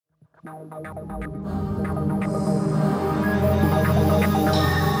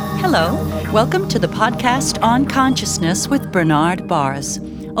Hello, welcome to the podcast on consciousness with Bernard Baars.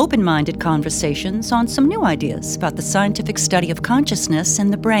 Open-minded conversations on some new ideas about the scientific study of consciousness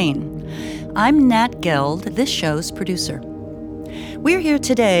and the brain. I'm Nat Geld, this show's producer. We're here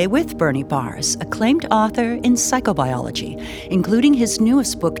today with Bernie Baars, acclaimed author in psychobiology, including his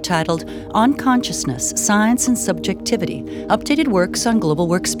newest book titled On Consciousness, Science and Subjectivity, Updated Works on Global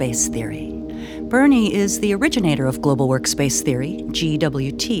Workspace Theory. Bernie is the originator of Global Workspace Theory,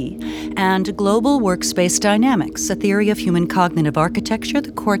 GWT, and Global Workspace Dynamics, a theory of human cognitive architecture,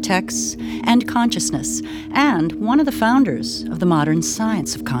 the cortex, and consciousness, and one of the founders of the modern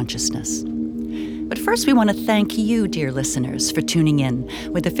science of consciousness. But first, we want to thank you, dear listeners, for tuning in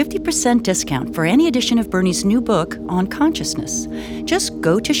with a 50% discount for any edition of Bernie's new book on consciousness. Just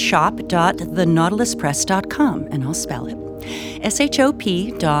go to shop.thenautiluspress.com, and I'll spell it.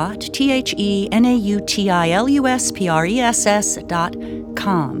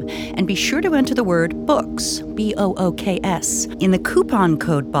 shop.thenautiluspress.com, and be sure to enter the word BOOKS, BOOKS, in the coupon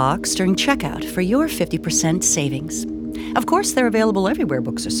code box during checkout for your 50% savings. Of course, they're available everywhere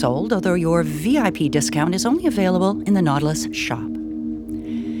books are sold, although your VIP discount is only available in the Nautilus shop.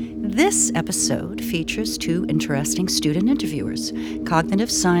 This episode features two interesting student interviewers, cognitive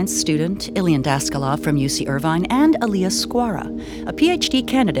science student Ilian Daskalov from UC Irvine and Alia Squara, a PhD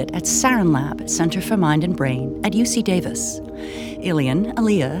candidate at Sarin Lab, Center for Mind and Brain at UC Davis. Ilian,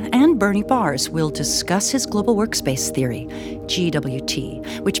 Alia, and Bernie Baars will discuss his global workspace theory,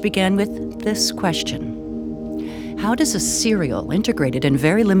 GWT, which began with this question. How does a serial, integrated, and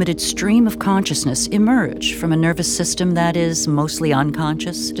very limited stream of consciousness emerge from a nervous system that is mostly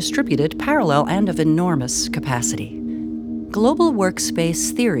unconscious, distributed, parallel, and of enormous capacity? Global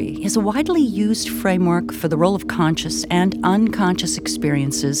workspace theory is a widely used framework for the role of conscious and unconscious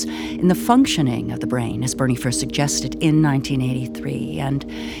experiences in the functioning of the brain, as Bernie first suggested in 1983. And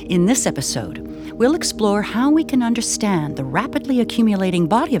in this episode, we'll explore how we can understand the rapidly accumulating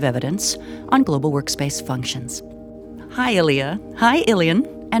body of evidence on global workspace functions. Hi, Alia. Hi, Ilian,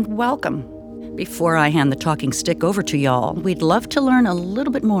 and welcome. Before I hand the talking stick over to y'all, we'd love to learn a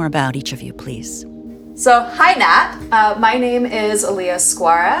little bit more about each of you, please. So, hi, Nat. My name is Alia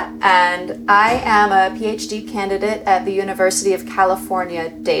Squara, and I am a PhD candidate at the University of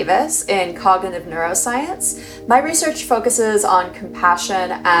California, Davis, in cognitive neuroscience. My research focuses on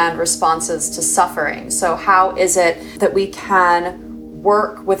compassion and responses to suffering. So, how is it that we can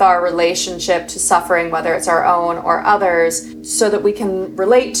work with our relationship to suffering, whether it's our own or others, so that we can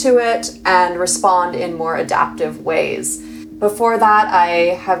relate to it and respond in more adaptive ways. Before that,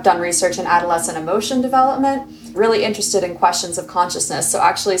 I have done research in adolescent emotion development, really interested in questions of consciousness. So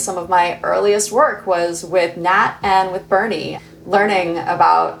actually some of my earliest work was with Nat and with Bernie, learning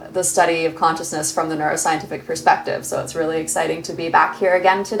about the study of consciousness from the neuroscientific perspective. So it's really exciting to be back here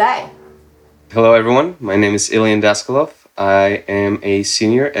again today. Hello, everyone. My name is Ilian Daskalov. I am a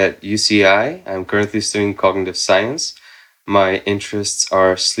senior at UCI. I'm currently studying cognitive science. My interests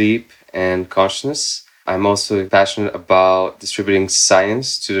are sleep and consciousness. I'm also passionate about distributing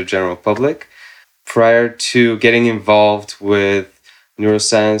science to the general public. Prior to getting involved with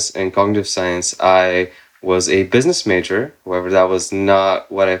neuroscience and cognitive science, I was a business major. However, that was not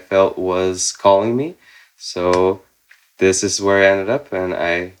what I felt was calling me. So this is where I ended up, and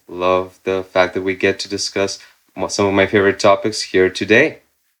I love the fact that we get to discuss some of my favorite topics here today.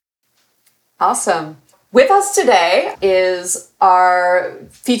 Awesome. With us today is our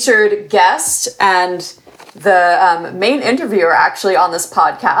featured guest and the main interviewer actually on this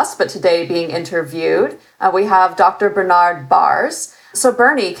podcast, but today being interviewed. We have Dr. Bernard Baars. So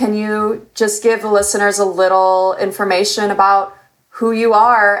Bernie, can you just give the listeners a little information about who you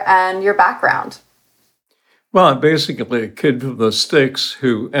are and your background? Well, I'm basically a kid from the sticks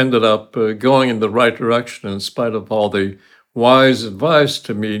who ended up going in the right direction in spite of all the wise advice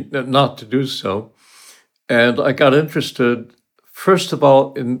to me not to do so. And I got interested, first of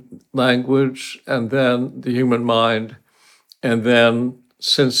all, in language and then the human mind. And then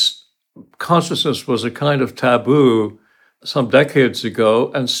since consciousness was a kind of taboo some decades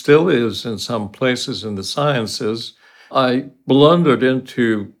ago and still is in some places in the sciences, I blundered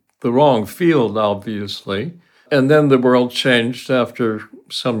into the wrong field, obviously. And then the world changed after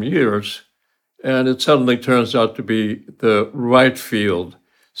some years, and it suddenly turns out to be the right field.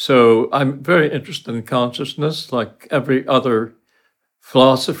 So I'm very interested in consciousness, like every other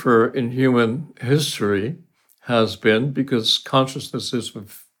philosopher in human history has been, because consciousness is a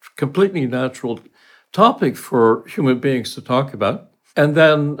completely natural topic for human beings to talk about. And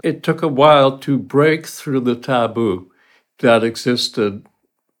then it took a while to break through the taboo that existed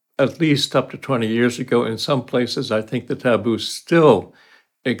at least up to 20 years ago. In some places, I think the taboo still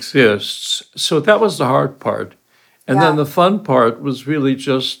exists. So that was the hard part. And then the fun part was really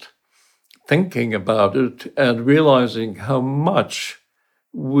just thinking about it and realizing how much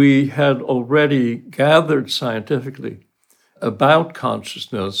we had already gathered scientifically about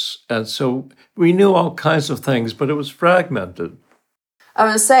consciousness. And so we knew all kinds of things, but it was fragmented. I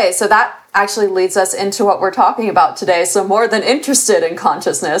want to say, so that actually leads us into what we're talking about today. So more than interested in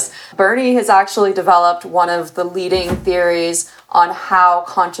consciousness, Bernie has actually developed one of the leading theories on how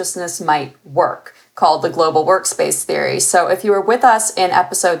consciousness might work, called the global workspace theory. So if you were with us in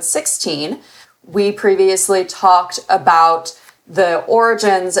episode 16, we previously talked about the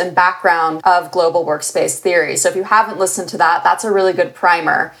origins and background of global workspace theory. So if you haven't listened to that, that's a really good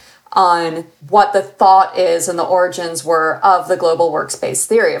primer on what the thought is and the origins were of the global workspace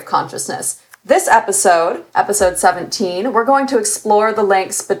theory of consciousness. This episode, episode 17, we're going to explore the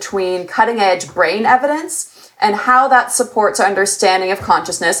links between cutting-edge brain evidence and how that supports our understanding of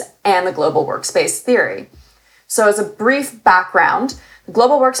consciousness and the global workspace theory. So as a brief background,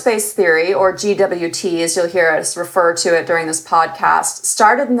 global workspace theory, or GWT, as you'll hear us refer to it during this podcast,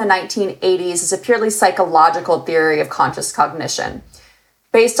 started in the 1980s as a purely psychological theory of conscious cognition.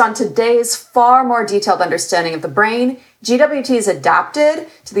 Based on today's far more detailed understanding of the brain, GWT is adapted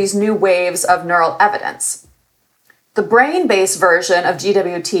to these new waves of neural evidence. The brain-based version of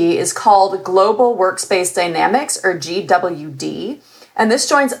GWT is called Global Workspace Dynamics, or GWD, and this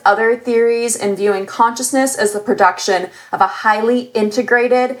joins other theories in viewing consciousness as the production of a highly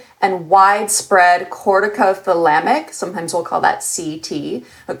integrated and widespread corticothalamic, sometimes we'll call that CT,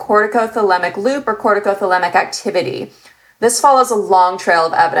 a corticothalamic loop or corticothalamic activity. This follows a long trail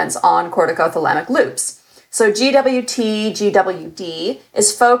of evidence on corticothalamic loops. So GWD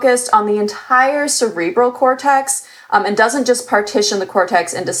is focused on the entire cerebral cortex and doesn't just partition the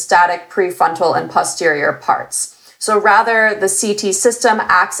cortex into static prefrontal and posterior parts. So rather, the CT system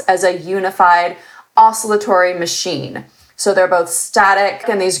acts as a unified oscillatory machine. So they're both static,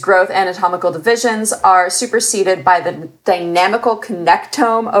 and these growth anatomical divisions are superseded by the dynamical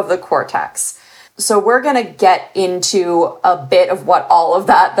connectome of the cortex. So we're going to get into a bit of what all of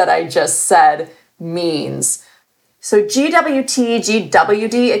that I just said means. So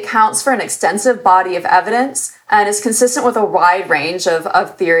GWD accounts for an extensive body of evidence and is consistent with a wide range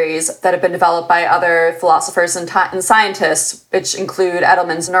of theories that have been developed by other philosophers and scientists, which include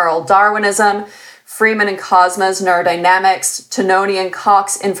Edelman's neural Darwinism, Freeman and Cosma's neurodynamics, Tononi and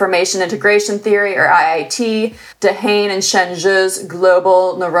Cox information integration theory, or IIT, Dehaene and Shen-Zhu's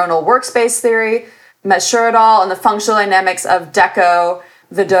global neuronal workspace theory, Mesher et al. And the functional dynamics of Deco,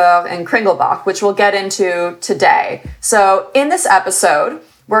 Vidor, and Kringelbach, which we'll get into today. So in this episode,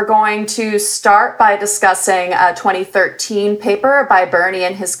 we're going to start by discussing a 2013 paper by Bernie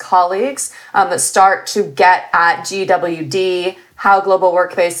and his colleagues that start to get at GWD, how global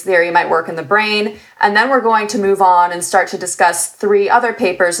workspace theory might work in the brain. And then we're going to move on and start to discuss 3 other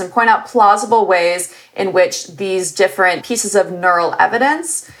papers and point out plausible ways in which these different pieces of neural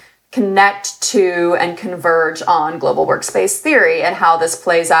evidence connect to and converge on global workspace theory and how this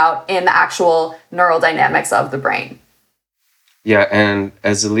plays out in the actual neural dynamics of the brain. Yeah, and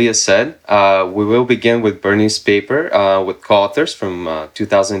as Elias said, we will begin with Bernie's paper with co-authors from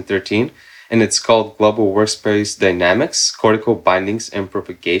 2013, and it's called Global Workspace Dynamics, Cortical Bindings and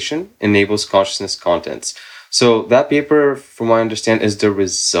Propagation Enables Consciousness Contents. So that paper, from what I understand, is the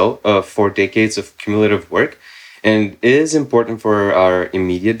result of 4 decades of cumulative work, and is important for our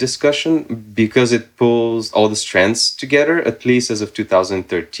immediate discussion because it pulls all the strands together, at least as of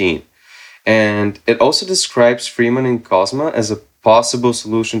 2013. And it also describes Freeman and Cosma as a possible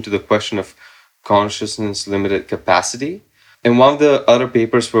solution to the question of consciousness limited capacity. And one of the other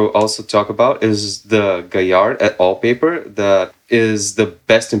papers we'll also talk about is the Gaillard et al. Paper that is the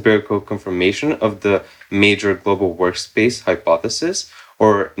best empirical confirmation of the major global workspace hypothesis,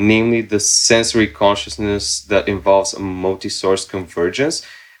 or namely the sensory consciousness that involves a multi-source convergence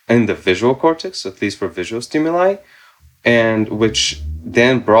in the visual cortex, at least for visual stimuli, and which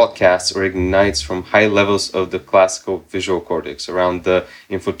then broadcasts or ignites from high levels of the classical visual cortex around the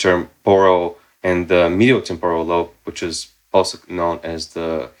infotemporal and the medial temporal lobe, which is also known as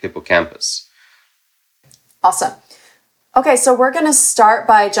the hippocampus. Awesome. Okay, so we're going to start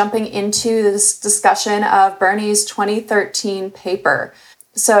by jumping into this discussion of Bernie's 2013 paper.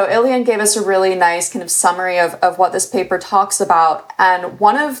 So Ilian gave us a really nice kind of summary of what this paper talks about. And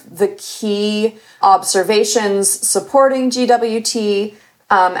one of the key observations supporting GWT,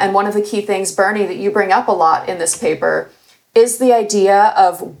 and one of the key things, Bernie, that you bring up a lot in this paper, is the idea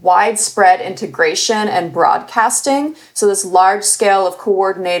of widespread integration and broadcasting. So this large scale of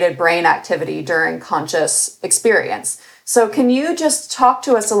coordinated brain activity during conscious experience. So can you just talk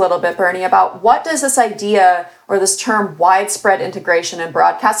to us a little bit, Bernie, about what does this idea or this term widespread integration and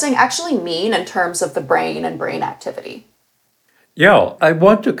broadcasting actually mean in terms of the brain and brain activity? Yeah, I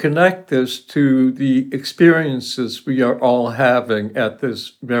want to connect this to the experiences we are all having at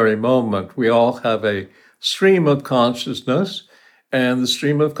this very moment. We all have a stream of consciousness, and the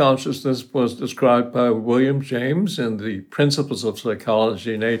stream of consciousness was described by William James in the Principles of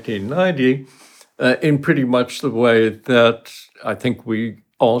Psychology in 1890 in pretty much the way that I think we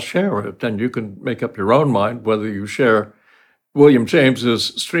all share it. And you can make up your own mind whether you share William James's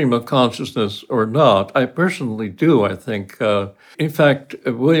stream of consciousness or not. I personally do, I think. In fact,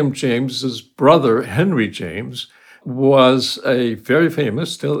 William James's brother, Henry James, was a very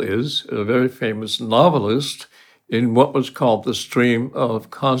famous, still is, a very famous novelist in what was called the stream of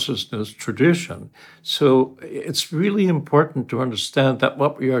consciousness tradition. So it's really important to understand that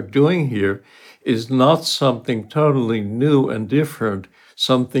what we are doing here is not something totally new and different,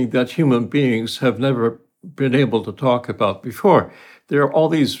 something that human beings have never been able to talk about before. There are all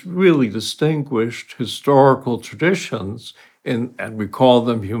these really distinguished historical traditions, and we call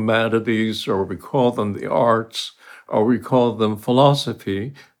them humanities, or we call them the arts, or we call them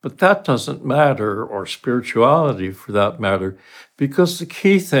philosophy, but that doesn't matter, or spirituality for that matter, because the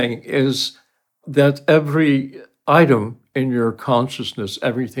key thing is that every item in your consciousness,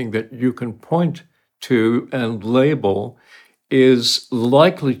 everything that you can point to and label, is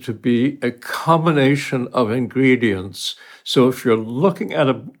likely to be a combination of ingredients. So if you're looking at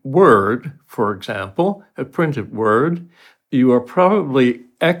a word, for example, a printed word, you are probably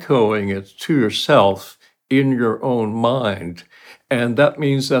echoing it to yourself in your own mind. And that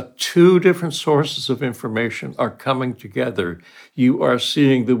means that two different sources of information are coming together. You are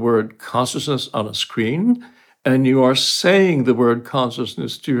seeing the word consciousness on a screen, and you are saying the word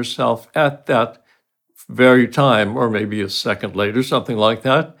consciousness to yourself at that very time, or maybe a second later, something like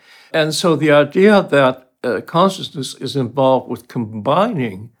that. And so the idea that consciousness is involved with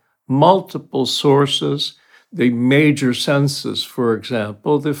combining multiple sources, the major senses, for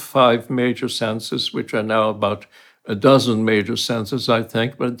example, the 5 major senses, which are now about a dozen major senses, I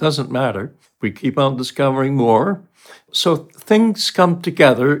think, but it doesn't matter. We keep on discovering more. So things come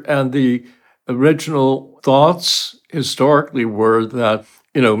together, and the original thoughts historically were that,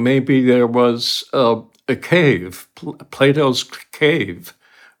 maybe there was a cave, Plato's cave,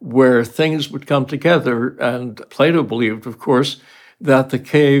 where things would come together. And Plato believed, of course, that the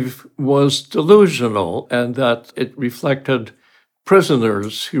cave was delusional and that it reflected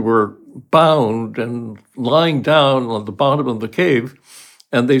prisoners who were bound and lying down on the bottom of the cave,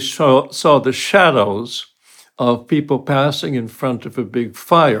 and they saw the shadows of people passing in front of a big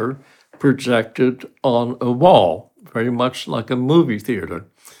fire projected on a wall, very much like a movie theater.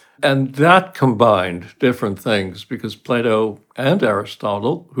 And that combined different things, because Plato and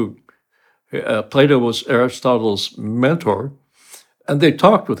Aristotle, Plato was Aristotle's mentor, and they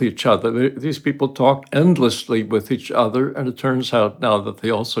talked with each other. These people talked endlessly with each other, and it turns out now that they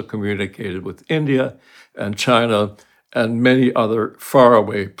also communicated with India and China and many other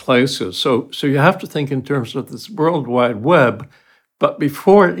faraway places. So you have to think in terms of this World Wide Web, but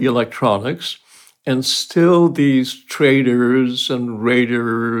before electronics, and still these traders and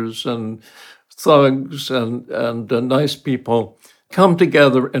raiders and thugs and nice people come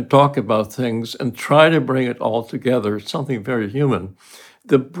together and talk about things and try to bring it all together. It's something very human.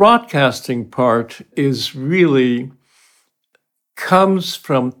 The broadcasting part comes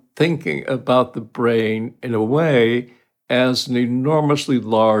from thinking about the brain in a way as an enormously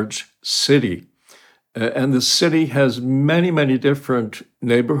large city. And the city has many, many different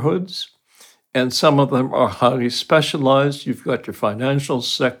neighborhoods, and some of them are highly specialized. You've got your financial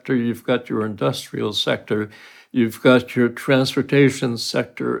sector, you've got your industrial sector, you've got your transportation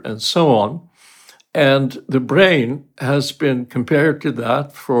sector, and so on. And the brain has been compared to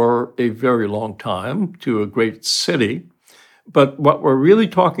that for a very long time, to a great city. But what we're really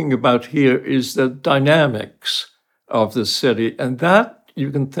talking about here is the dynamics of the city, and that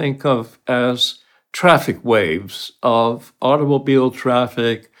you can think of as traffic waves of automobile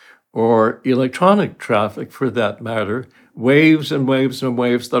traffic or electronic traffic, for that matter, waves and waves and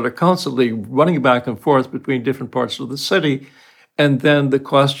waves that are constantly running back and forth between different parts of the city. And then the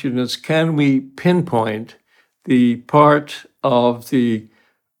question is, can we pinpoint the part of the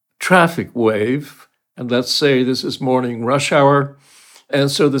traffic wave? And let's say this is morning rush hour. And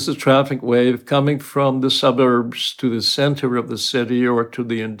so this is a traffic wave coming from the suburbs to the center of the city or to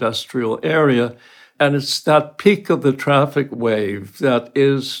the industrial area. And it's that peak of the traffic wave that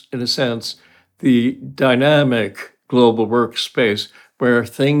is, in a sense, the dynamic global workspace where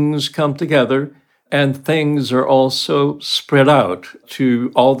things come together and things are also spread out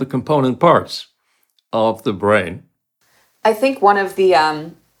to all the component parts of the brain. I think one of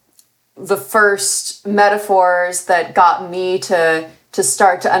the first metaphors that got me to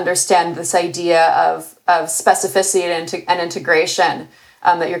start to understand this idea of specificity and integration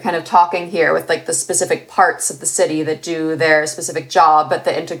that you're kind of talking here with like the specific parts of the city that do their specific job, but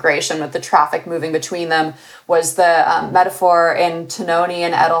the integration with the traffic moving between them was the metaphor in Tononi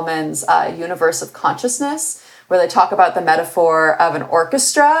and Edelman's Universe of Consciousness, where they talk about the metaphor of an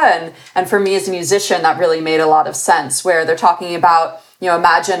orchestra. And for me as a musician, that really made a lot of sense, where they're talking about,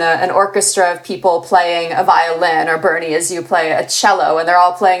 imagine an orchestra of people playing a violin, or Bernie, as you play a cello, and they're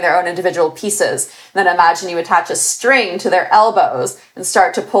all playing their own individual pieces. And then imagine you attach a string to their elbows and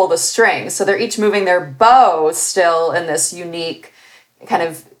start to pull the string. So they're each moving their bow still in this unique kind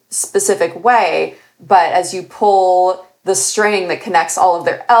of specific way. But as you pull the string that connects all of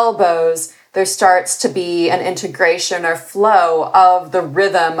their elbows, there starts to be an integration or flow of the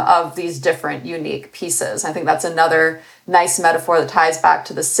rhythm of these different unique pieces. I think that's another nice metaphor that ties back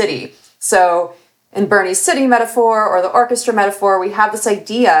to the city. So in Bernie's city metaphor or the orchestra metaphor, we have this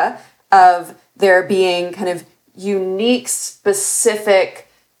idea of there being kind of unique,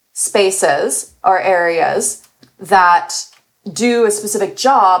 specific spaces or areas that do a specific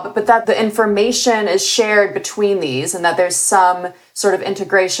job, but that the information is shared between these and that there's some sort of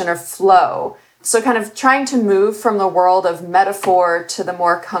integration or flow. So kind of trying to move from the world of metaphor to the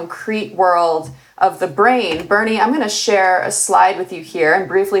more concrete world of the brain. Bernie, I'm going to share a slide with you here. And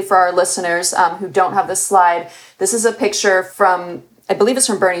briefly for our listeners who don't have this slide, this is a picture from, I believe it's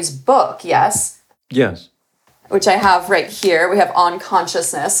from Bernie's book, yes? Yes. Which I have right here. We have On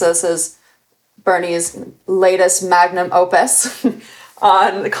Consciousness. So this is Bernie's latest magnum opus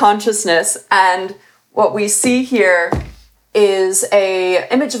on consciousness. And what we see here is an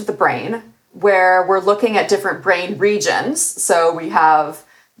image of the brain where we're looking at different brain regions. So we have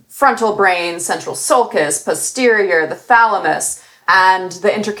frontal brain, central sulcus, posterior, the thalamus, and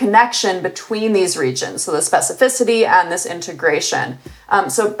the interconnection between these regions. So the specificity and this integration.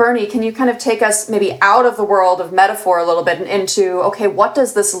 So Bernie, can you kind of take us maybe out of the world of metaphor a little bit and into, okay, what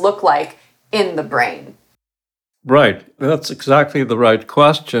does this look like in the brain? Right. That's exactly the right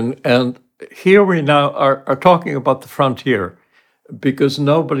question. And here we now are talking about the frontier, because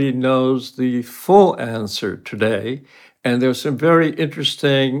nobody knows the full answer today. And there's some very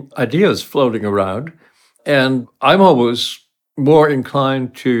interesting ideas floating around. And I'm always more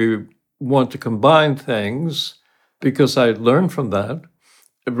inclined to want to combine things because I learn from that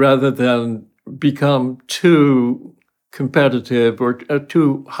rather than become too competitive or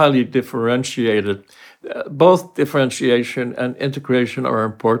too highly differentiated. Both differentiation and integration are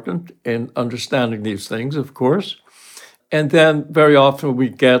important in understanding these things, of course. And then very often we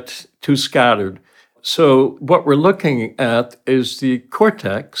get too scattered. So what we're looking at is the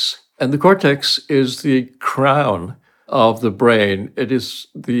cortex, and the cortex is the crown of the brain. It is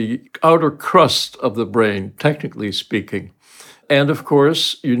the outer crust of the brain, technically speaking. And of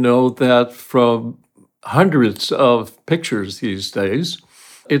course, you know that from hundreds of pictures these days,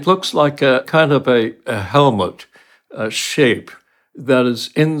 it looks like a kind of a helmet shape that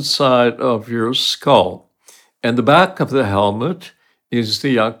is inside of your skull. And the back of the helmet is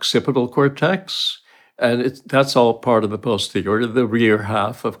the occipital cortex, and that's all part of the posterior, the rear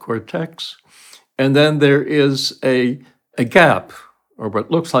half of cortex. And then there is a gap, or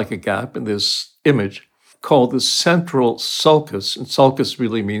what looks like a gap in this image, called the central sulcus. And sulcus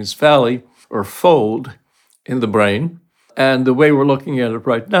really means valley or fold in the brain. And the way we're looking at it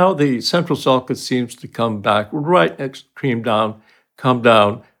right now, the central sulcus seems to come back right extreme down, come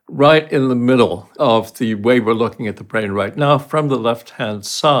down right in the middle of the way we're looking at the brain right now from the left-hand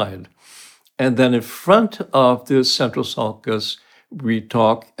side. And then in front of this central sulcus, we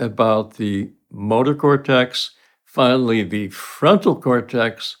talk about the motor cortex, finally the frontal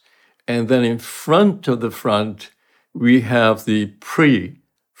cortex, and then in front of the front, we have the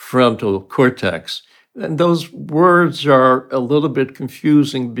prefrontal cortex. And those words are a little bit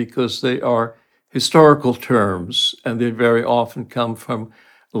confusing because they are historical terms, and they very often come from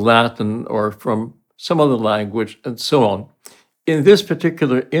Latin or from some other language and so on. In this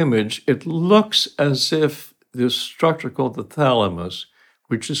particular image, it looks as if this structure called the thalamus,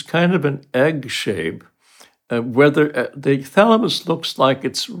 which is kind of an egg shape, whether the thalamus looks like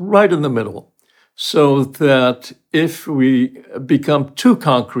it's right in the middle, so that if we become too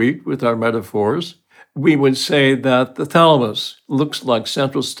concrete with our metaphors, we would say that the thalamus looks like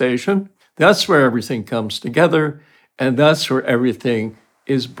central station, That's where everything comes together, and that's where everything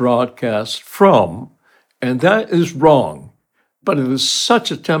is broadcast from. And that is wrong. But it is such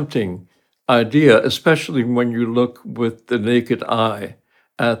a tempting idea, especially when you look with the naked eye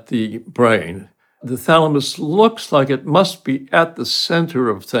at the brain. The thalamus looks like it must be at the center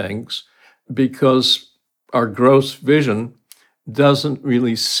of things because our gross vision doesn't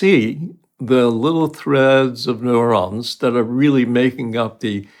really see the little threads of neurons that are really making up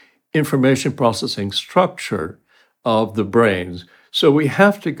the information processing structure of the brains. So we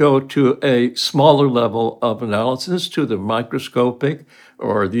have to go to a smaller level of analysis, to the microscopic,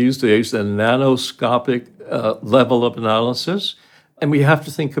 or these days the nanoscopic level of analysis. And we have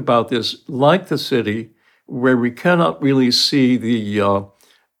to think about this like the city, where we cannot really see the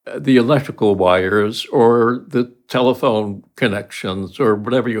electrical wires or the telephone connections or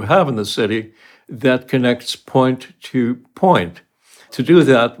whatever you have in the city that connects point to point. To do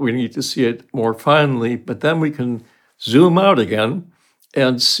that, we need to see it more finely, but then we can zoom out again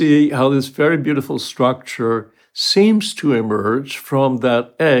and see how this very beautiful structure seems to emerge from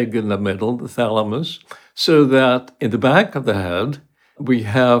that egg in the middle, the thalamus, so that in the back of the head, we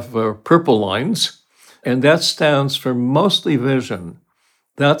have purple lines, and that stands for mostly vision.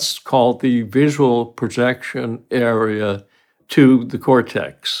 That's called the visual projection area to the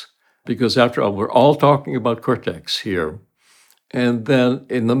cortex, because after all, we're all talking about cortex here. And then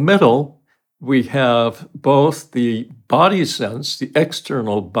in the middle, we have both the body sense, the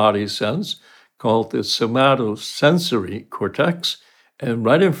external body sense, called the somatosensory cortex, and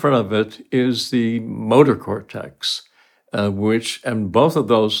right in front of it is the motor cortex, and both of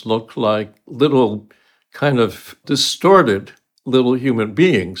those look like little kind of distorted little human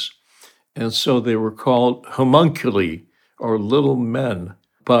beings. And so they were called homunculi, or little men,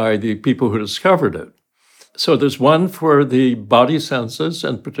 by the people who discovered it. So there's one for the body senses,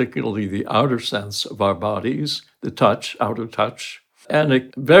 and particularly the outer sense of our bodies, the touch, outer touch, and a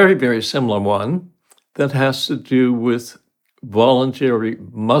very, very similar one that has to do with voluntary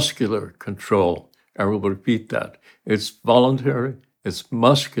muscular control. I will repeat that. It's voluntary, it's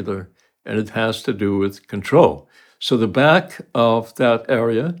muscular, and it has to do with control. So the back of that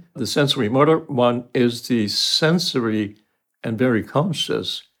area, the sensory motor one, is the sensory and very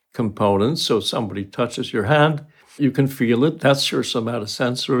conscious component. So somebody touches your hand, you can feel it. That's your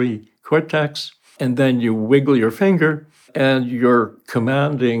somatosensory cortex. And then you wiggle your finger, and you're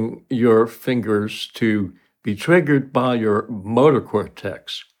commanding your fingers to be triggered by your motor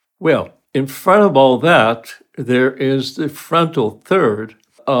cortex. Well, in front of all that, there is the frontal third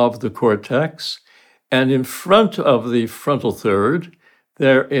of the cortex. And in front of the frontal third,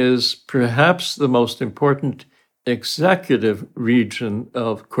 there is perhaps the most important executive region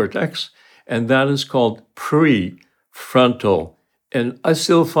of cortex, and that is called prefrontal. And I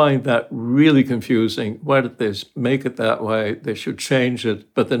still find that really confusing. Why did they make it that way? They should change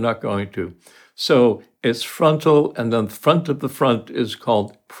it, but they're not going to. So it's frontal, and then front of the front is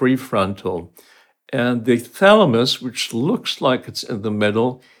called prefrontal. And the thalamus, which looks like it's in the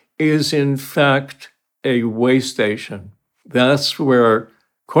middle, is in fact a way station. That's where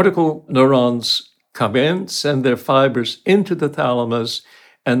cortical neurons come in, send their fibers into the thalamus,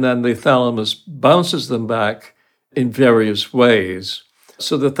 and then the thalamus bounces them back in various ways.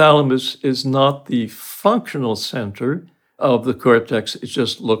 So the thalamus is not the functional center of the cortex. It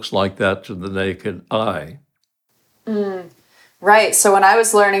just looks like that to the naked eye. Right. So when I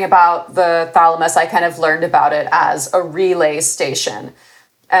was learning about the thalamus, I kind of learned about it as a relay station.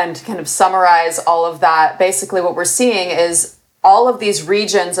 And to kind of summarize all of that, basically what we're seeing is all of these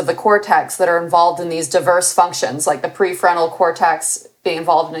regions of the cortex that are involved in these diverse functions, like the prefrontal cortex being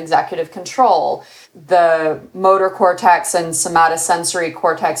involved in executive control, the motor cortex and somatosensory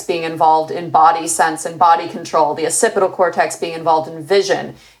cortex being involved in body sense and body control, the occipital cortex being involved in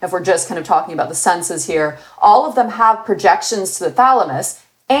vision, if we're just kind of talking about the senses here, all of them have projections to the thalamus,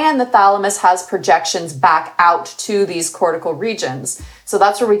 and the thalamus has projections back out to these cortical regions. So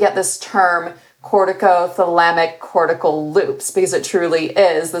that's where we get this term corticothalamic cortical loops, because it truly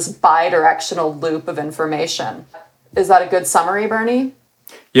is this bidirectional loop of information. Is that a good summary, Bernie?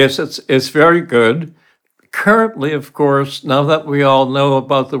 Yes, it's very good. Currently, of course, now that we all know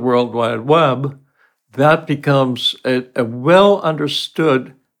about the World Wide Web, that becomes a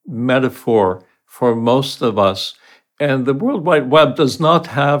well-understood metaphor for most of us. And the World Wide Web does not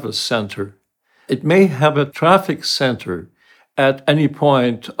have a center. It may have a traffic center at any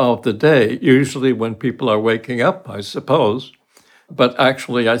point of the day, usually when people are waking up, I suppose. But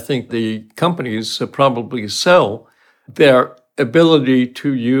actually, I think the companies probably sell their ability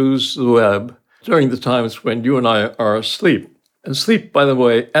to use the web during the times when you and I are asleep. And sleep, by the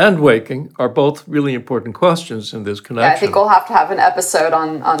way, and waking are both really important questions in this connection. Yeah, I think we'll have to have an episode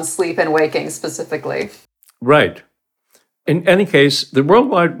on sleep and waking specifically. Right. In any case, the World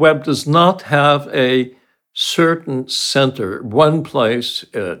Wide Web does not have a certain center, one place,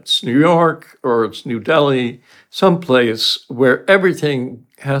 it's New York or it's New Delhi, some place where everything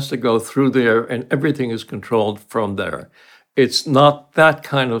has to go through there and everything is controlled from there. It's not that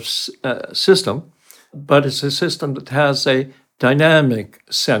kind of system, but it's a system that has a dynamic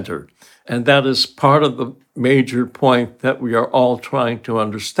center. And that is part of the major point that we are all trying to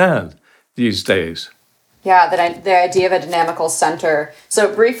understand these days. Yeah, the idea of a dynamical center.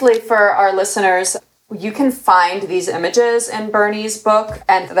 So briefly for our listeners, you can find these images in Bernie's book,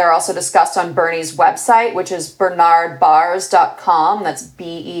 and they're also discussed on Bernie's website, which is bernardbaars.com. That's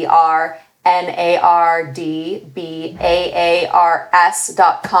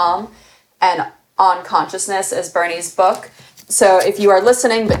BERNARDBAARS.com. And On Consciousness is Bernie's book. So if you are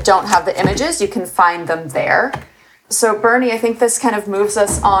listening but don't have the images, you can find them there. So Bernie, I think this kind of moves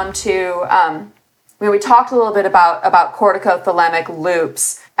us on to, we talked a little bit about corticothalamic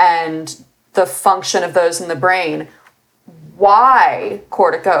loops and the function of those in the brain. Why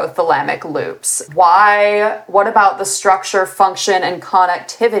corticothalamic loops? Why? What about the structure, function, and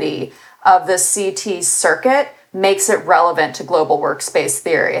connectivity of the CT circuit makes it relevant to global workspace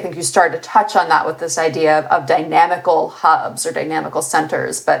theory? I think you started to touch on that with this idea of dynamical hubs or dynamical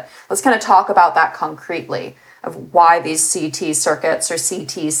centers, but let's kind of talk about that concretely, of why these CT circuits or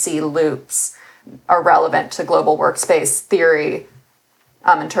CTC loops are relevant to global workspace theory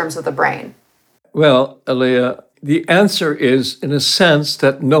in terms of the brain. Well, Aliyah, the answer is, in a sense,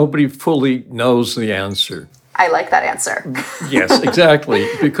 that nobody fully knows the answer. I like that answer. Yes, exactly,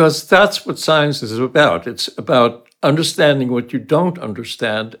 because that's what science is about. It's about understanding what you don't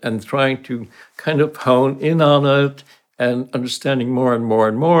understand and trying to kind of hone in on it and understanding more and more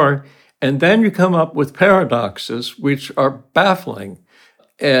and more. And then you come up with paradoxes which are baffling.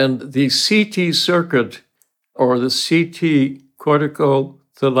 And the CT circuit or the CT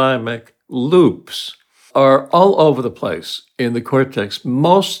corticothalamic loops are all over the place in the cortex.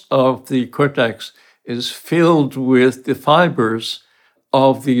 Most of the cortex is filled with the fibers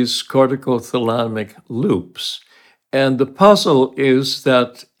of these corticothalamic loops. And the puzzle is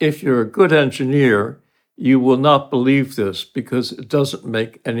that if you're a good engineer, you will not believe this because it doesn't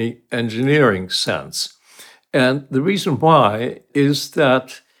make any engineering sense. And the reason why is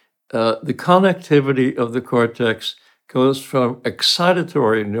that the connectivity of the cortex goes from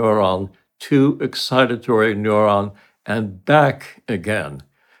excitatory neuron to excitatory neuron and back again.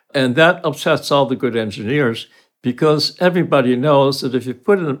 And that upsets all the good engineers because everybody knows that if you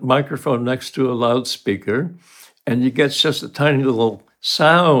put a microphone next to a loudspeaker and you get just a tiny little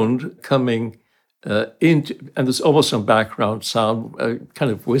sound coming into, and there's almost some background sound,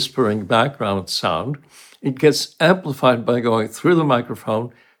 kind of whispering background sound, it gets amplified by going through the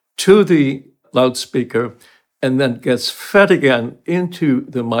microphone to the loudspeaker and then gets fed again into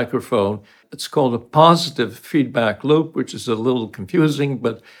the microphone. It's called a positive feedback loop, which is a little confusing,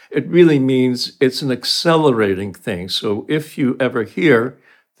 but it really means it's an accelerating thing. So if you ever hear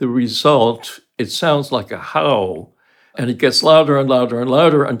the result, it sounds like a howl, and it gets louder and louder and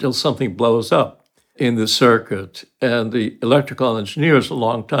louder until something blows up in the circuit. And the electrical engineers a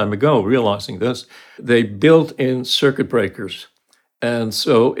long time ago, realizing this, they built in circuit breakers. And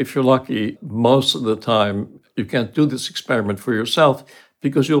so if you're lucky, most of the time, you can't do this experiment for yourself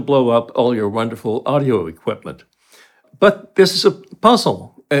because you'll blow up all your wonderful audio equipment. But this is a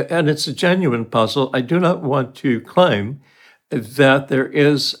puzzle, and it's a genuine puzzle. I do not want to claim that there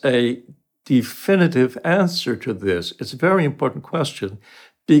is a definitive answer to this. It's a very important question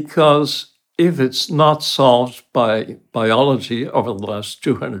because if it's not solved by biology over the last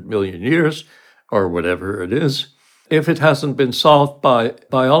 200 million years, or whatever it is, if it hasn't been solved by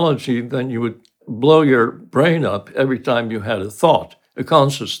biology, then you would blow your brain up every time you had a thought, a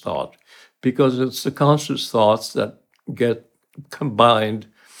conscious thought, because it's the conscious thoughts that get combined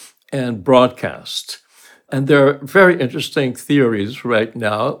and broadcast. And there are very interesting theories right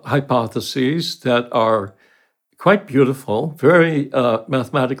now, hypotheses that are quite beautiful, very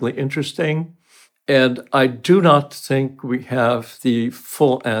mathematically interesting. And I do not think we have the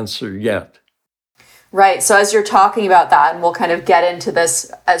full answer yet. Right. So as you're talking about that, and we'll kind of get into this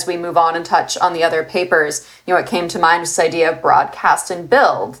as we move on and touch on the other papers, what came to mind was this idea of broadcast and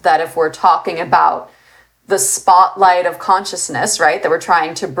build, that if we're talking about the spotlight of consciousness, right, that we're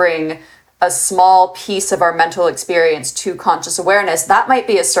trying to bring a small piece of our mental experience to conscious awareness, that might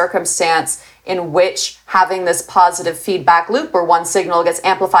be a circumstance in which having this positive feedback loop where one signal gets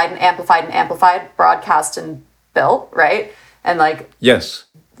amplified and amplified and amplified, broadcast and built, right? and like Yes.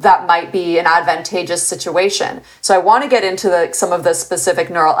 that might be an advantageous situation. So I want to get into some of the specific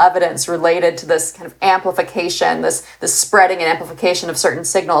neural evidence related to this kind of amplification, this spreading and amplification of certain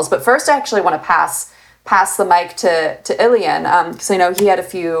signals. But first, I actually want to pass the mic to Ilian, because I know he had a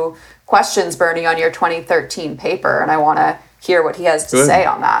few questions, Bernie, on your 2013 paper, and I want to hear what he has to say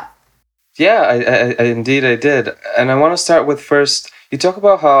on that. Yeah, I indeed I did. And I want to start with first, you talk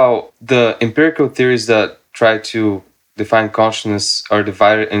about how the empirical theories that try to define consciousness are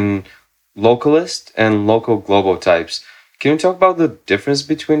divided in localist and local global types. Can you talk about the difference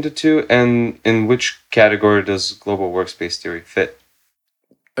between the two, and in which category does global workspace theory fit?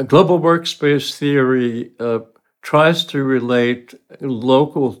 A global workspace theory tries to relate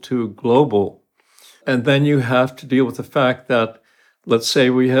local to global. And then you have to deal with the fact that, let's say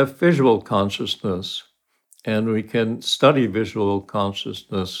we have visual consciousness and we can study visual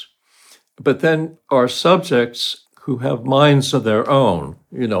consciousness, but then our subjects who have minds of their own,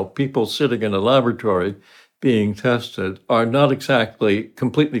 people sitting in a laboratory being tested, are not exactly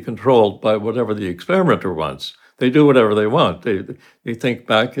completely controlled by whatever the experimenter wants. They do whatever they want. They think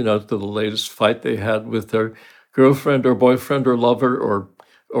back, to the latest fight they had with their girlfriend or boyfriend or lover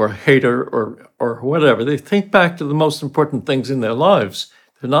or hater or whatever. They think back to the most important things in their lives.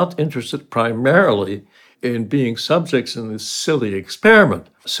 They're not interested primarily in being subjects in this silly experiment.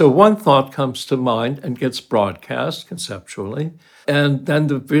 So one thought comes to mind and gets broadcast conceptually, and then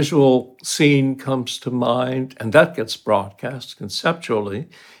the visual scene comes to mind, and that gets broadcast conceptually.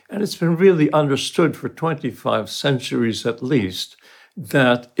 And it's been really understood for 25 centuries at least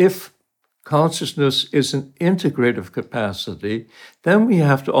that if consciousness is an integrative capacity, then we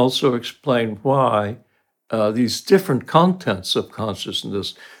have to also explain why these different contents of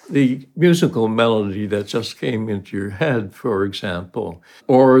consciousness, the musical melody that just came into your head, for example,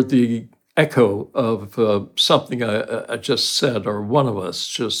 or the echo of something I just said, or one of us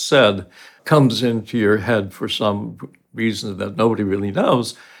just said, comes into your head for some reason that nobody really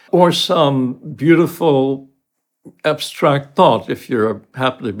knows, or some beautiful abstract thought, if you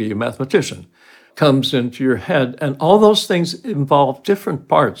happen to be a mathematician, comes into your head. And all those things involve different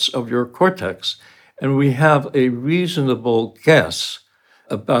parts of your cortex. And we have a reasonable guess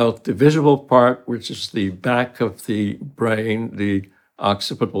about the visual part, which is the back of the brain, the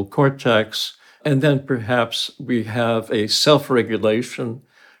occipital cortex. And then perhaps we have a self-regulation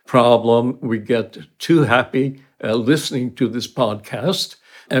problem. We get too happy listening to this podcast,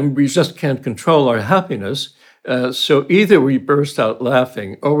 and we just can't control our happiness. So either we burst out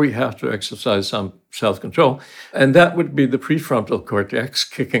laughing or we have to exercise some self-control. And that would be the prefrontal cortex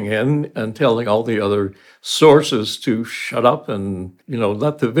kicking in and telling all the other sources to shut up and,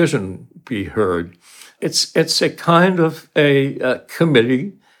 let the vision be heard. It's a kind of a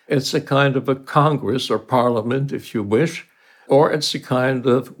committee. It's a kind of a Congress or parliament, if you wish, or it's a kind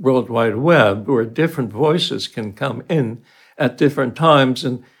of World Wide Web where different voices can come in at different times.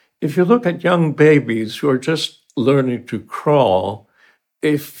 And if you look at young babies who are just learning to crawl,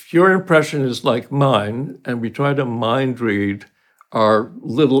 if your impression is like mine, and we try to mind read our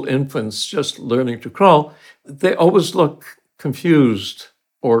little infants just learning to crawl, they always look confused,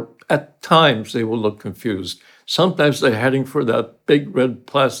 or at times they will look confused. Sometimes they're heading for that big red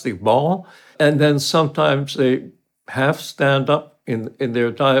plastic ball, and then sometimes they half stand up in their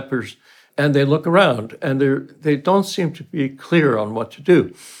diapers and they look around and they don't seem to be clear on what to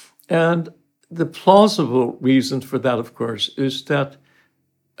do. And the plausible reason for that, of course, is that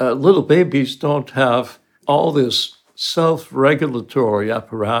little babies don't have all this self-regulatory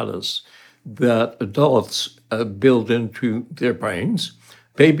apparatus that adults build into their brains.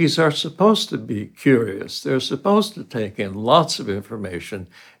 Babies are supposed to be curious. They're supposed to take in lots of information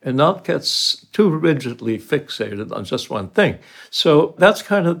and not get too rigidly fixated on just one thing. So that's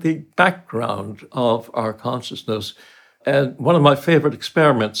kind of the background of our consciousness. And one of my favorite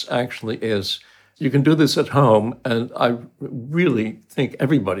experiments actually is, you can do this at home, and I really think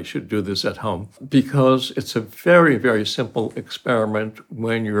everybody should do this at home because it's a very, very simple experiment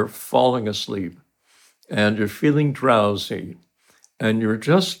when you're falling asleep and you're feeling drowsy and you're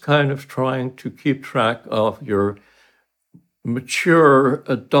just kind of trying to keep track of your mature,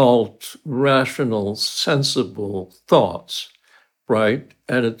 adult, rational, sensible thoughts, right?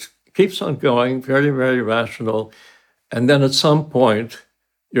 And it keeps on going, very, very rational. And then at some point,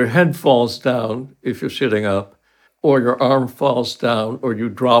 your head falls down if you're sitting up, or your arm falls down, or you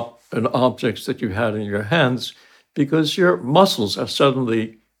drop an object that you had in your hands because your muscles are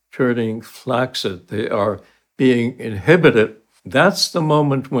suddenly turning flaccid. They are being inhibited. That's the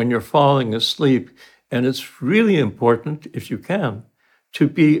moment when you're falling asleep. And it's really important, if you can, to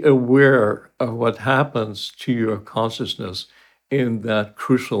be aware of what happens to your consciousness in that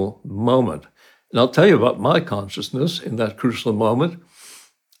crucial moment. And I'll tell you about my consciousness in that crucial moment.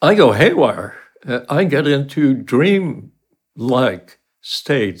 I go haywire. I get into dream-like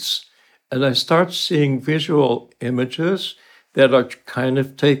states, and I start seeing visual images that are kind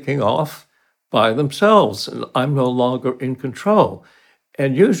of taking off by themselves, and I'm no longer in control.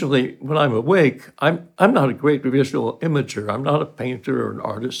 And usually when I'm awake, I'm not a great visual imager. I'm not a painter or an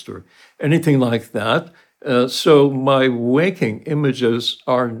artist or anything like that. So my waking images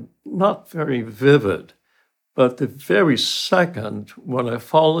are not very vivid. But the very second when I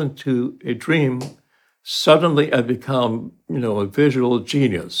fall into a dream, suddenly I become, a visual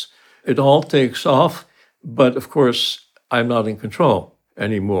genius. It all takes off, but of course, I'm not in control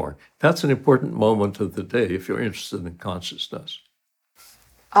anymore. That's an important moment of the day if you're interested in consciousness.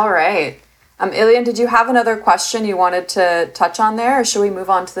 All right. Ilian, did you have another question you wanted to touch on there, or should we move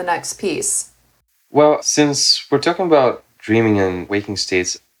on to the next piece? Well, since we're talking about dreaming and waking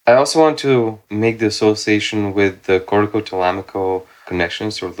states, I also want to make the association with the cortico-thalamical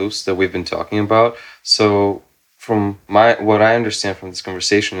connections or loops that we've been talking about. So from what I understand from this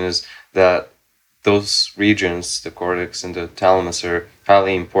conversation is that those regions, the cortex and the thalamus, are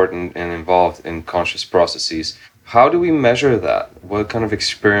highly important and involved in conscious processes. How do we measure that? What kind of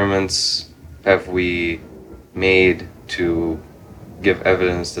experiments have we made to give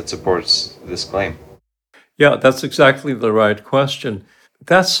evidence that supports this claim? Yeah, that's exactly the right question.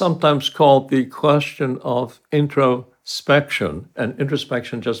 That's sometimes called the question of introspection. And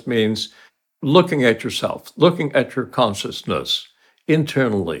introspection just means looking at yourself, looking at your consciousness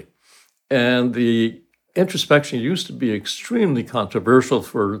internally. And the introspection used to be extremely controversial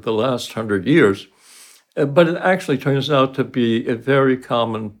for the last 100 years, but it actually turns out to be a very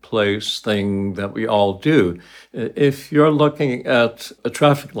commonplace thing that we all do. If you're looking at a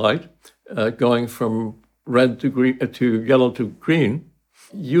traffic light going from red to green to yellow to green,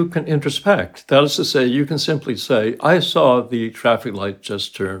 you can introspect. That is to say, you can simply say, I saw the traffic light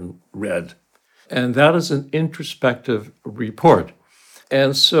just turn red. And that is an introspective report.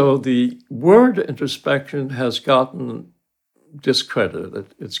 And so the word introspection has gotten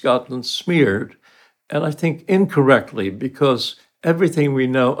discredited. It's gotten smeared, and I think incorrectly, because everything we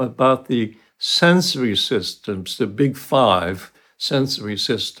know about the sensory systems, the big five sensory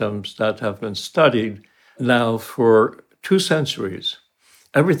systems that have been studied now for 2 centuries,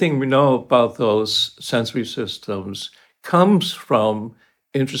 everything we know about those sensory systems comes from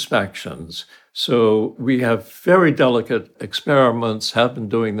introspections. So we have very delicate experiments, have been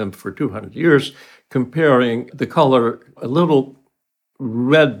doing them for 200 years, comparing the color, a little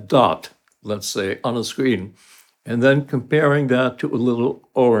red dot, let's say, on a screen, and then comparing that to a little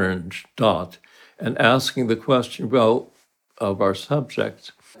orange dot and asking the question, well, of our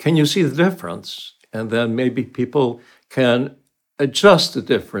subjects, can you see the difference? And then maybe people can adjust the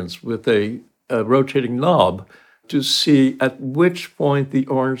difference with a rotating knob to see at which point the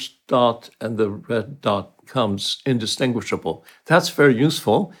orange dot and the red dot comes indistinguishable. That's very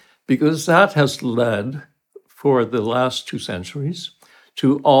useful because that has led for the last 2 centuries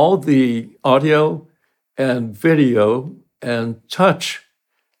to all the audio and video and touch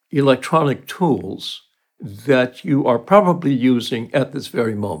electronic tools that you are probably using at this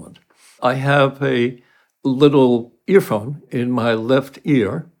very moment. I have a little earphone in my left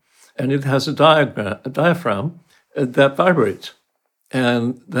ear, and it has a diaphragm that vibrates.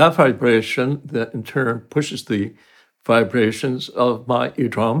 And that vibration that in turn pushes the vibrations of my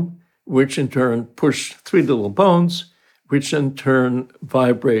eardrum, which in turn push 3 little bones, which in turn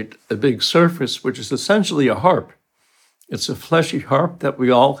vibrate a big surface, which is essentially a harp. It's a fleshy harp that we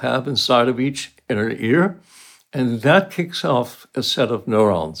all have inside of each inner ear, and that kicks off a set of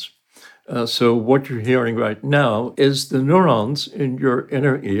neurons. So what you're hearing right now is the neurons in your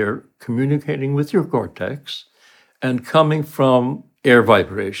inner ear communicating with your cortex and coming from air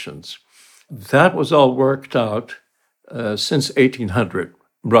vibrations. That was all worked out since 1800,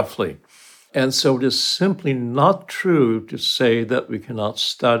 roughly. And so it is simply not true to say that we cannot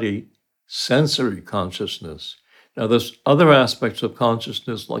study sensory consciousness. Now, there's other aspects of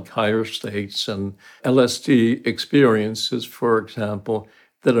consciousness like higher states and LSD experiences, for example,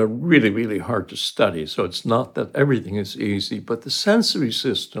 that are really, really hard to study. So it's not that everything is easy, but the sensory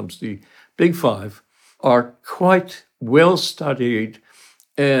systems, the big five, are quite well studied,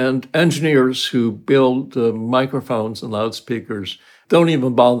 and engineers who build microphones and loudspeakers don't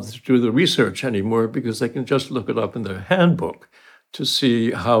even bother to do the research anymore because they can just look it up in their handbook to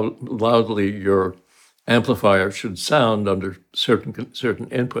see how loudly your amplifier should sound under certain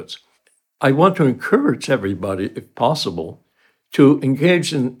inputs. I want to encourage everybody, if possible, to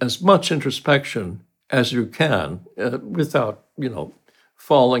engage in as much introspection as you can without,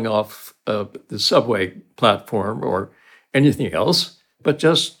 falling off the subway platform or anything else, but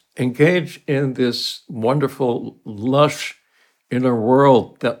just engage in this wonderful, lush inner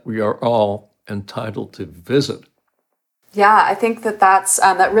world that we are all entitled to visit. Yeah, I think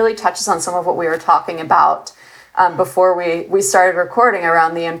that really touches on some of what we were talking about before we started recording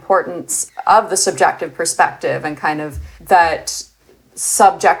around the importance of the subjective perspective and kind of that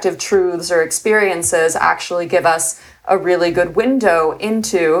subjective truths or experiences actually give us a really good window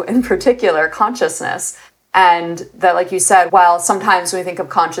into, in particular, consciousness. And that, like you said, while sometimes when we think of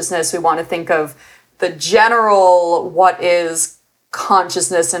consciousness, we want to think of the general what is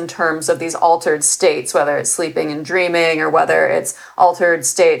consciousness in terms of these altered states, whether it's sleeping and dreaming or whether it's altered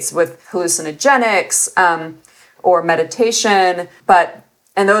states with hallucinogenics or meditation.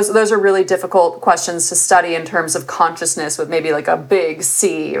 And those are really difficult questions to study in terms of consciousness with maybe like a big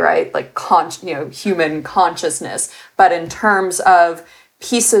C, right? Like human consciousness. But in terms of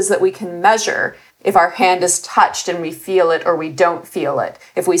pieces that we can measure, if our hand is touched and we feel it or we don't feel it,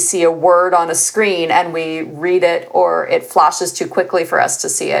 if we see a word on a screen and we read it or it flashes too quickly for us to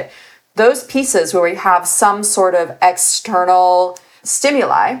see it, those pieces where we have some sort of external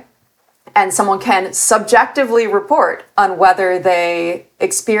stimuli and someone can subjectively report on whether they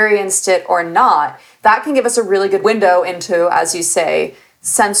experienced it or not, that can give us a really good window into, as you say,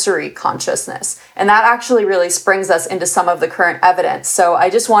 sensory consciousness. And that actually really springs us into some of the current evidence. So I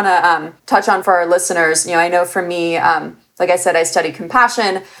just want to touch on for our listeners, I know for me, like I said, I study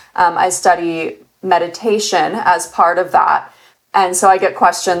compassion. I study meditation as part of that. And so I get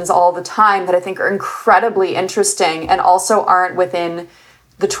questions all the time that I think are incredibly interesting and also aren't within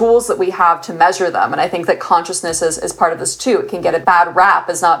the tools that we have to measure them. And I think that consciousness is part of this too. It can get a bad rap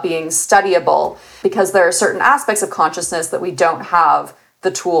as not being studyable because there are certain aspects of consciousness that we don't have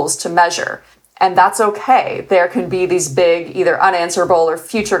the tools to measure. And that's okay. There can be these big, either unanswerable or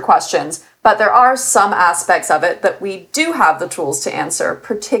future questions, but there are some aspects of it that we do have the tools to answer,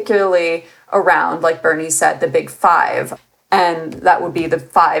 particularly around, like Bernie said, the big five. And that would be the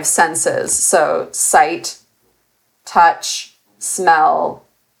five senses. So sight, touch, smell,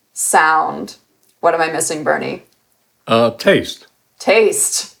 sound. What am I missing, Bernie? Taste.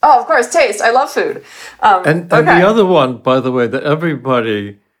 Taste. Oh, of course, taste. I love food. And the other one, by the way, that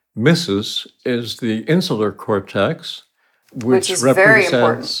everybody misses is the insular cortex, which is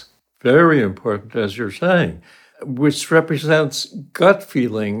represents, very important, as you're saying, which represents gut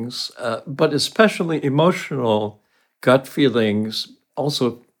feelings, but especially emotional gut feelings,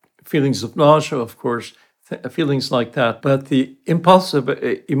 also feelings of nausea, of course, feelings like that, but the impulsive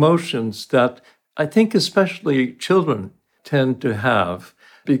emotions that I think especially children tend to have,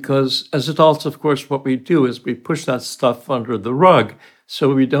 because as adults, of course, what we do is we push that stuff under the rug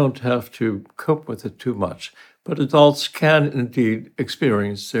so we don't have to cope with it too much. But adults can indeed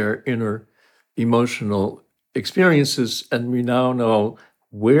experience their inner emotional experiences, and we now know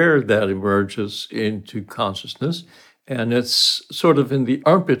where that emerges into consciousness, and it's sort of in the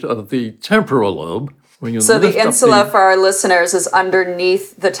armpit of the temporal lobe. So the insula for our listeners is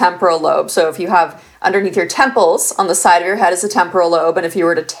underneath the temporal lobe. So if you have underneath your temples, on the side of your head is the temporal lobe. And if you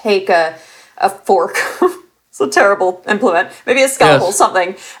were to take a fork, it's a terrible implement, maybe a scalpel,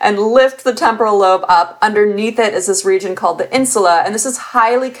 something, and lift the temporal lobe up, underneath it is this region called the insula. And this is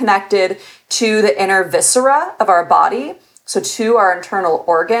highly connected to the inner viscera of our body. So to our internal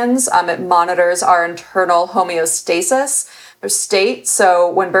organs, it monitors our internal homeostasis or state. So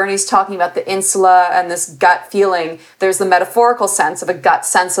when Bernie's talking about the insula and this gut feeling, there's the metaphorical sense of a gut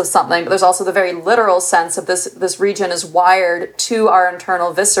sense of something, but there's also the very literal sense of this region is wired to our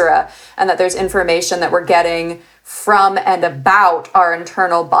internal viscera, and that there's information that we're getting from and about our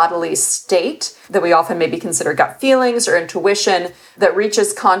internal bodily state that we often maybe consider gut feelings or intuition that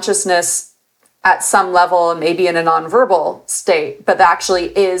reaches consciousness at some level, maybe in a nonverbal state, but that actually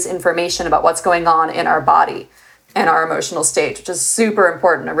is information about what's going on in our body and our emotional state, which is super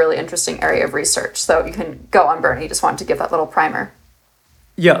important, a really interesting area of research. So you can go on, Bernie. Just wanted to give that little primer.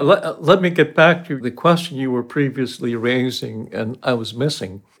 Yeah, let me get back to the question you were previously raising and I was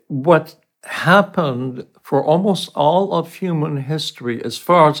missing. What happened for almost all of human history, as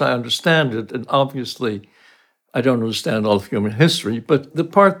far as I understand it, and obviously I don't understand all of human history, but the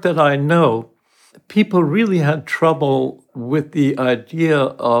part that I know, people really had trouble with the idea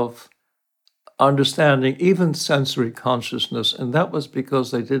of understanding even sensory consciousness, and that was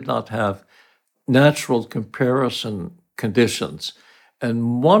because they did not have natural comparison conditions.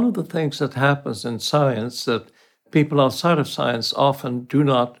 And one of the things that happens in science that people outside of science often do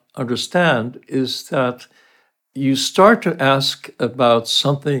not understand is that you start to ask about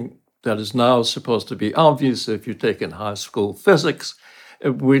something that is now supposed to be obvious if you take in high school physics,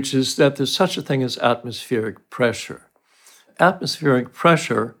 which is that there's such a thing as atmospheric pressure. Atmospheric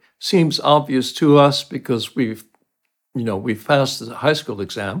pressure seems obvious to us because we've passed the high school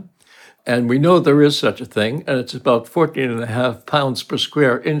exam, and we know there is such a thing, and it's about 14.5 pounds per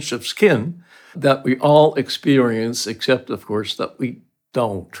square inch of skin that we all experience, except, of course, that we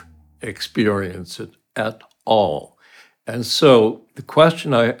don't experience it at all. And so the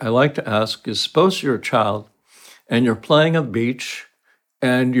question I like to ask is, suppose you're a child and you're playing on the beach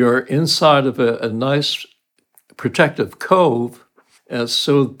and you're inside of a nice protective cove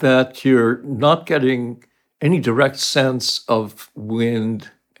so that you're not getting any direct sense of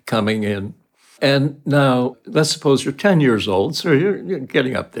wind coming in. And now, let's suppose you're 10 years old, so you're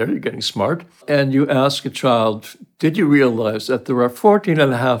getting up there, you're getting smart, and you ask a child, did you realize that there are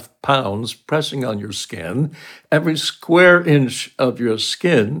 14.5 pounds pressing on your skin, every square inch of your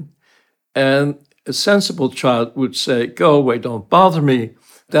skin? And a sensible child would say, go away, don't bother me.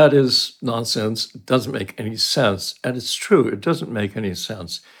 That is nonsense. It doesn't make any sense. And it's true, it doesn't make any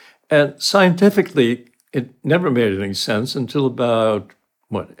sense. And scientifically, it never made any sense until about,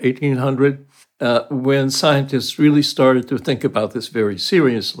 1800? When scientists really started to think about this very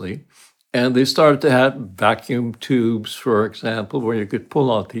seriously. And they started to have vacuum tubes, for example, where you could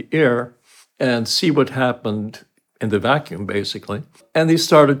pull out the air and see what happened in the vacuum, basically. And they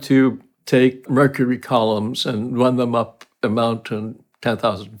started to take mercury columns and run them up a mountain,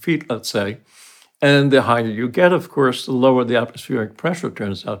 10,000 feet, let's say. And the higher you get, of course, the lower the atmospheric pressure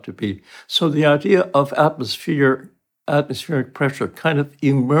turns out to be. So the idea of atmospheric pressure kind of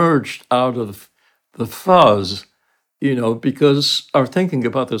emerged out of the fuzz, because our thinking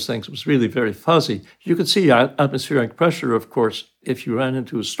about those things was really very fuzzy. You could see atmospheric pressure, of course, if you ran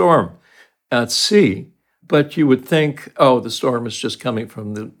into a storm at sea, but you would think, oh, the storm is just coming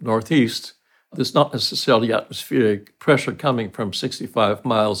from the northeast. There's not necessarily atmospheric pressure coming from 65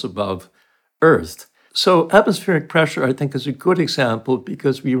 miles above Earth. So atmospheric pressure, I think, is a good example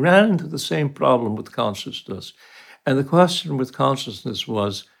because we ran into the same problem with consciousness. And the question with consciousness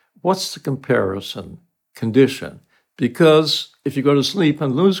was, what's the comparison condition? Because if you go to sleep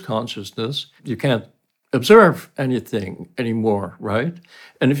and lose consciousness, you can't observe anything anymore, right?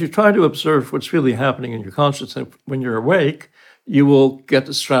 And if you try to observe what's really happening in your consciousness when you're awake, you will get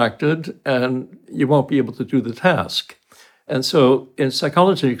distracted and you won't be able to do the task. And so in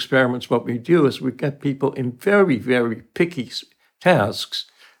psychology experiments, what we do is we get people in very, very picky tasks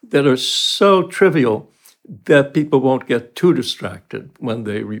that are so trivial that people won't get too distracted when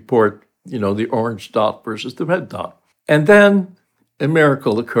they report, the orange dot versus the red dot. And then a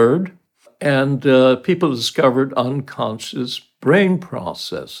miracle occurred, and people discovered unconscious brain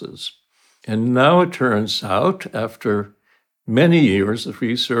processes. And now it turns out, after many years of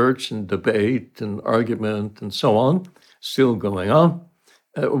research and debate and argument and so on, still going on,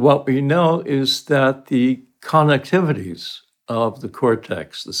 what we know is that the connectivities of the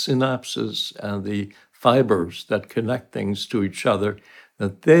cortex, the synapses and the fibers that connect things to each other,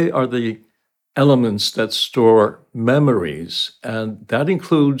 that they are the elements that store memories. And that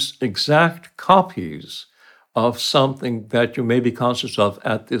includes exact copies of something that you may be conscious of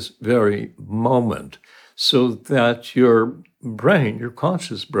at this very moment, so that your brain, your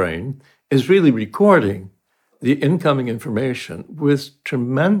conscious brain, is really recording the incoming information with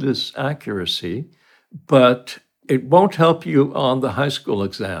tremendous accuracy, but it won't help you on the high school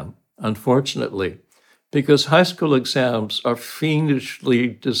exam, unfortunately, because high school exams are fiendishly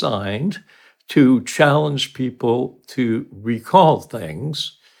designed to challenge people to recall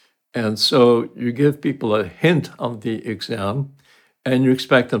things. And so you give people a hint on the exam and you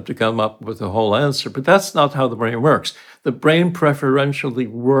expect them to come up with a whole answer. But that's not how the brain works. The brain preferentially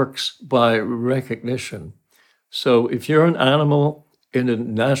works by recognition. So if you're an animal in a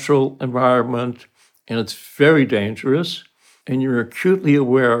natural environment and it's very dangerous, and you're acutely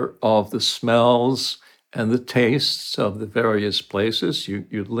aware of the smells and the tastes of the various places,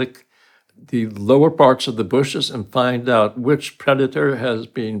 you lick the lower parts of the bushes and find out which predator has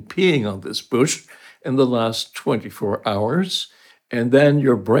been peeing on this bush in the last 24 hours. And then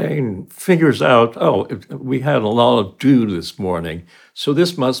your brain figures out, we had a lot of dew this morning, so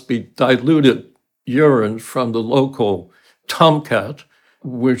this must be diluted urine from the local tomcat,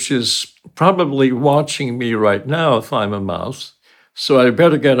 which is probably watching me right now if I'm a mouse. So I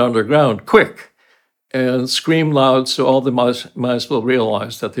better get underground quick and scream loud so all the mice will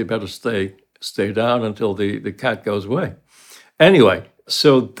realize that they better stay down until the cat goes away. Anyway,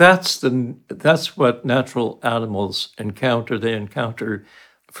 so that's what natural animals encounter. They encounter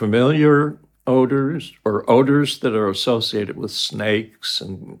familiar odors or odors that are associated with snakes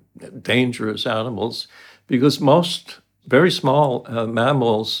and dangerous animals, because most very small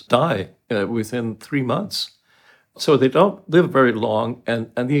mammals die within 3 months. So they don't live very long,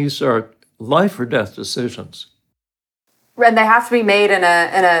 and these are life or death decisions. And they have to be made in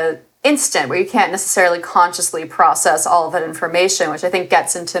a instant where you can't necessarily consciously process all of that information, which I think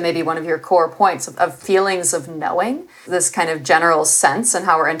gets into maybe one of your core points of feelings of knowing, this kind of general sense and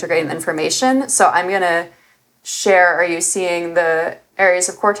how we're integrating the information. So I'm going to share, are you seeing the areas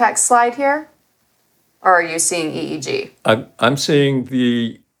of cortex slide here? Or are you seeing EEG? I'm seeing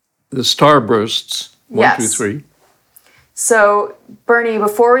the starbursts, one, two, Yes. three. So Bernie,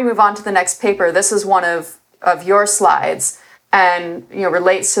 before we move on to the next paper, this is one of your slides, and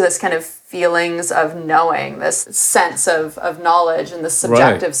relates to this kind of feelings of knowing, this sense of knowledge and this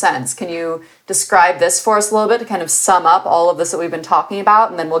subjective sense. Can you describe this for us a little bit to kind of sum up all of this that we've been talking about,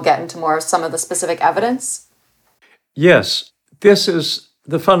 and then we'll get into more of some of the specific evidence? Yes, this is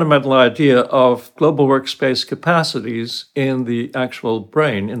the fundamental idea of global workspace capacities in the actual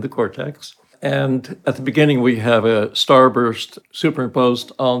brain, in the cortex. And at the beginning, we have a starburst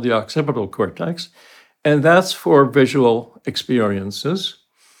superimposed on the occipital cortex, and that's for visual experiences.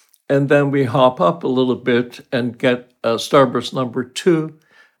 And then we hop up a little bit and get starburst number 2,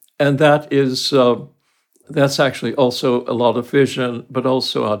 and that's actually also a lot of vision, but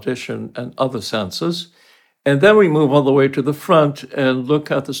also audition and other senses. And then we move all the way to the front and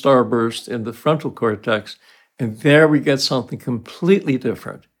look at the starburst in the frontal cortex, and there we get something completely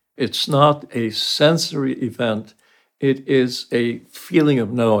different. It's not a sensory event, it is a feeling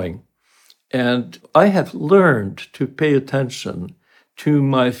of knowing. And I have learned to pay attention to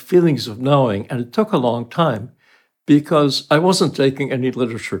my feelings of knowing, and it took a long time because I wasn't taking any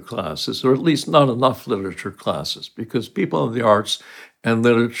literature classes, or at least not enough literature classes, because people in the arts and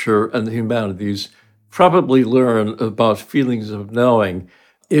literature and the humanities probably learn about feelings of knowing.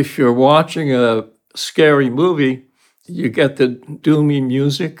 If you're watching a scary movie, you get the doomy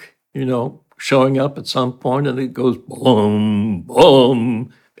music, showing up at some point, and it goes boom,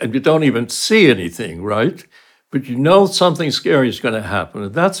 boom, and you don't even see anything, right? But you know something scary is going to happen,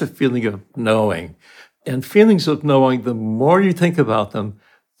 and that's a feeling of knowing. And feelings of knowing, the more you think about them,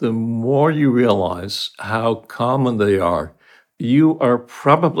 the more you realize how common they are. You are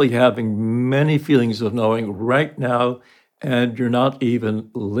probably having many feelings of knowing right now, and you're not even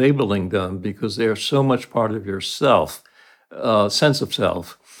labeling them because they are so much part of your self, sense of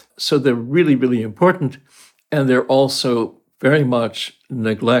self. So they're really, really important, and they're also very much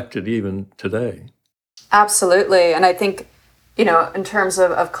neglected even today. Absolutely. And I think, in terms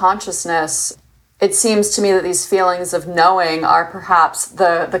of consciousness, it seems to me that these feelings of knowing are perhaps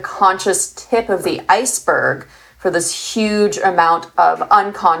the conscious tip of the iceberg for this huge amount of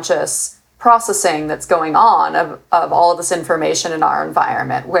unconscious processing that's going on of all of this information in our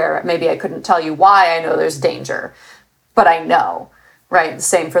environment, where maybe I couldn't tell you why I know there's danger, but I know, right? The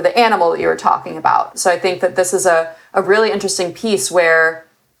same for the animal that you were talking about. So I think that this is a really interesting piece where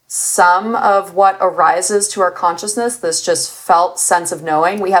some of what arises to our consciousness, this just felt sense of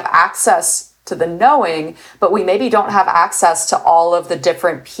knowing, we have access to the knowing, but we maybe don't have access to all of the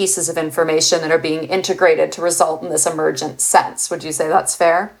different pieces of information that are being integrated to result in this emergent sense. Would you say that's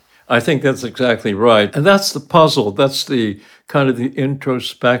fair? I think that's exactly right. And that's the puzzle. That's the kind of the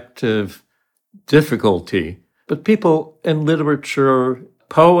introspective difficulty. But people in literature,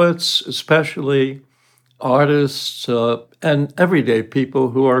 poets especially, artists, and everyday people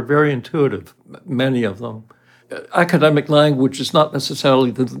who are very intuitive, many of them. Academic language is not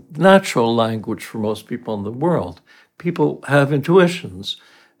necessarily the natural language for most people in the world. People have intuitions,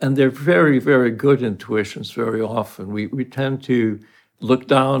 and they're very, very good intuitions very often. We tend to look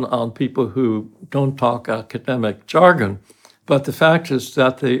down on people who don't talk academic jargon, but the fact is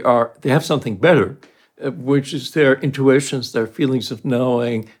that they have something better, which is their intuitions, their feelings of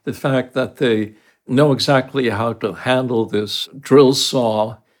knowing, the fact that they know exactly how to handle this drill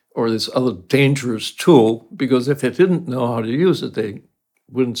saw or this other dangerous tool, because if they didn't know how to use it, they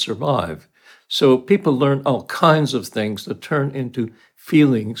wouldn't survive. So people learn all kinds of things that turn into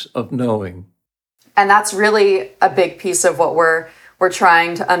feelings of knowing. And that's really a big piece of what we're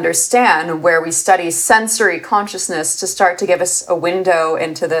trying to understand, where we study sensory consciousness to start to give us a window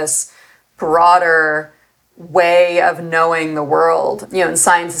into this broader way of knowing the world. And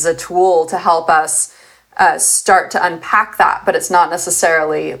science is a tool to help us start to unpack that, but it's not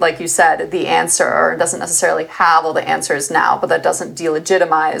necessarily, like you said, the answer, or it doesn't necessarily have all the answers now, but that doesn't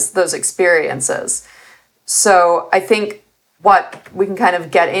delegitimize those experiences. So I think what we can kind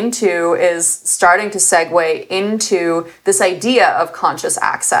of get into is starting to segue into this idea of conscious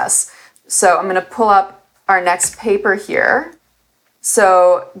access. So I'm going to pull up our next paper here.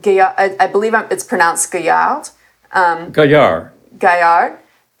 So I believe it's pronounced Gaillard. Gaillard. Gaillard.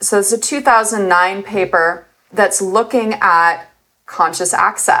 So it's a 2009 paper that's looking at conscious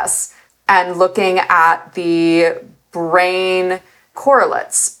access and looking at the brain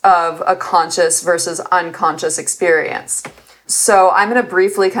correlates of a conscious versus unconscious experience. So I'm going to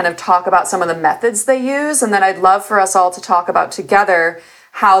briefly kind of talk about some of the methods they use, and then I'd love for us all to talk about together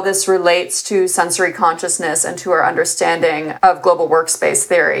how this relates to sensory consciousness and to our understanding of global workspace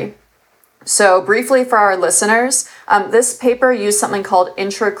theory. So briefly for our listeners, this paper used something called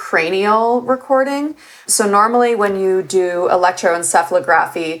intracranial recording. So normally when you do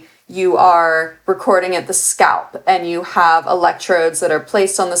electroencephalography, you are recording at the scalp and you have electrodes that are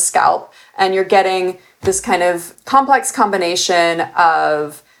placed on the scalp, and you're getting this kind of complex combination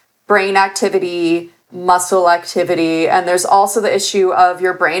of brain activity, muscle activity, and there's also the issue of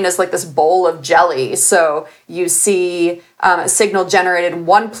your brain as like this bowl of jelly. So you see a signal generated in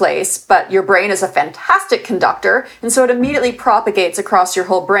one place, but your brain is a fantastic conductor, and so it immediately propagates across your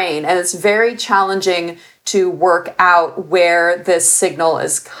whole brain, and it's very challenging to work out where this signal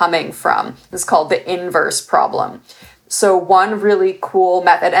is coming from. It's called the inverse problem. So one really cool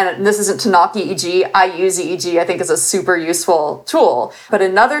method, and this isn't to knock EEG, I use EEG, I think is a super useful tool, but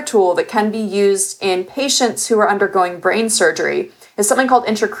another tool that can be used in patients who are undergoing brain surgery is something called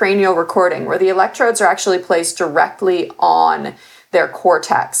intracranial recording, where the electrodes are actually placed directly on their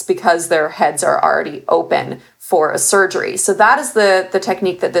cortex because their heads are already open for a surgery. So that is the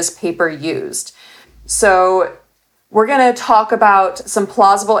technique that this paper used. So we're going to talk about some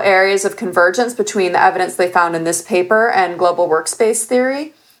plausible areas of convergence between the evidence they found in this paper and global workspace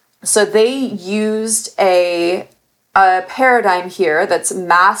theory. So they used a paradigm here that's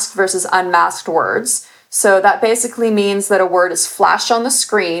masked versus unmasked words. So that basically means that a word is flashed on the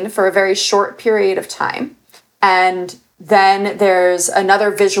screen for a very short period of time, and then there's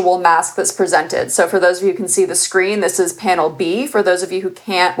another visual mask that's presented. So for those of you who can see the screen, this is panel B. For those of you who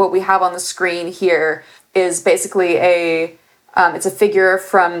can't, what we have on the screen here is basically it's a figure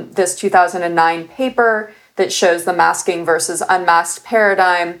from this 2009 paper that shows the masking versus unmasked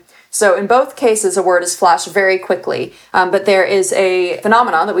paradigm. So in both cases, a word is flashed very quickly, but there is a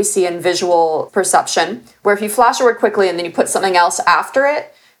phenomenon that we see in visual perception, where if you flash a word quickly and then you put something else after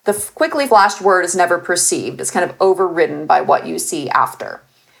it, the quickly flashed word is never perceived. It's kind of overridden by what you see after.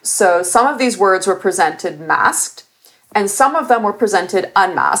 So some of these words were presented masked, and some of them were presented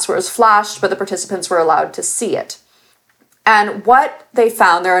unmasked, where it was flashed, but the participants were allowed to see it. And what they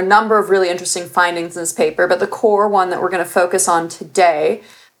found, there are a number of really interesting findings in this paper, but the core one that we're going to focus on today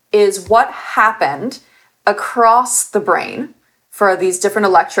is what happened across the brain for these different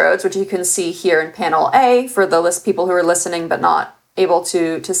electrodes, which you can see here in panel A. For the people who are listening but not able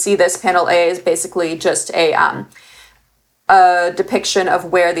to see this, panel A is basically just a depiction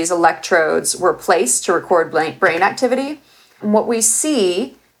of where these electrodes were placed to record brain activity. And what we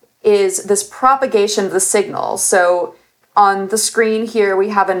see is this propagation of the signal. So on the screen here, we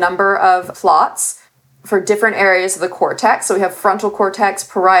have a number of plots for different areas of the cortex. So we have frontal cortex,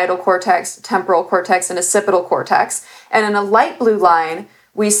 parietal cortex, temporal cortex, and occipital cortex. And in a light blue line,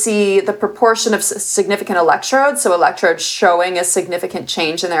 we see the proportion of significant electrodes, so electrodes showing a significant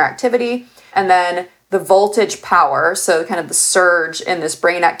change in their activity, and then the voltage power, so kind of the surge in this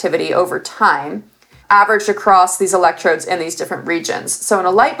brain activity over time, averaged across these electrodes in these different regions. So in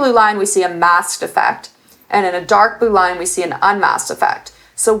a light blue line, we see a masked effect, and in a dark blue line, we see an unmasked effect.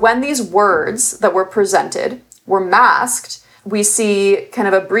 So when these words that were presented were masked, we see kind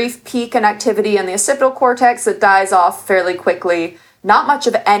of a brief peak in activity in the occipital cortex that dies off fairly quickly, not much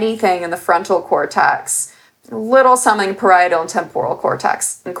of anything in the frontal cortex, little something parietal and temporal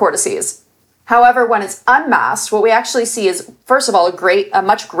cortex and cortices. However, when it's unmasked, what we actually see is, first of all, a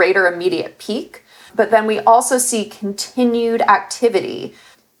much greater immediate peak, but then we also see continued activity.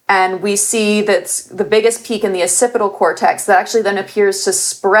 And we see that the biggest peak in the occipital cortex that actually then appears to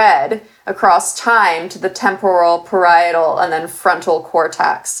spread across time to the temporal, parietal, and then frontal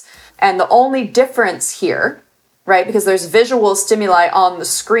cortex. And the only difference here, right, because there's visual stimuli on the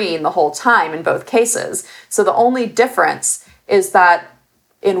screen the whole time in both cases. So the only difference is that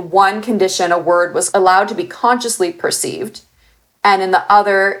in one condition, a word was allowed to be consciously perceived, and in the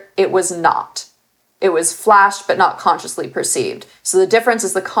other, it was not. It was flashed but not consciously perceived. So the difference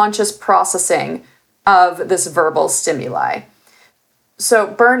is the conscious processing of this verbal stimuli. So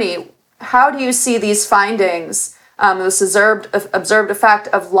Bernie, how do you see these findings, this observed effect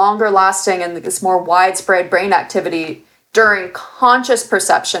of longer lasting and this more widespread brain activity during conscious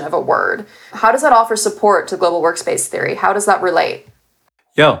perception of a word? How does that offer support to global workspace theory? How does that relate?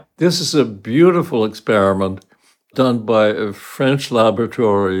 Yeah, this is a beautiful experiment done by a French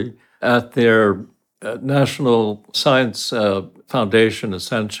laboratory at their National Science Foundation,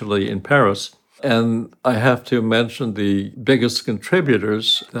 essentially in Paris. And I have to mention the biggest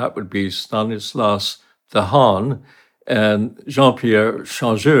contributors. That would be Stanislas Dehaene and Jean-Pierre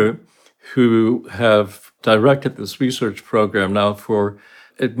Changeux, who have directed this research program now for,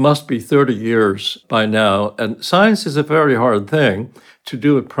 it must be 30 years by now. And science is a very hard thing. To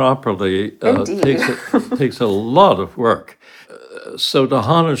do it properly takes a lot of work. So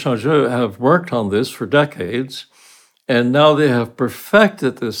Dehaene and Changeux have worked on this for decades, and now they have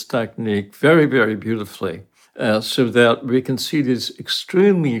perfected this technique very, very beautifully, so that we can see these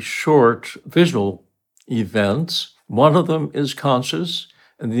extremely short visual events. One of them is conscious,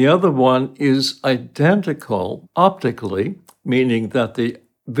 and the other one is identical optically, meaning that the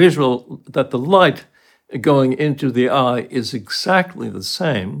light going into the eye is exactly the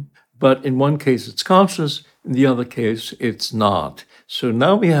same, but in one case it's conscious, in the other case it's not. So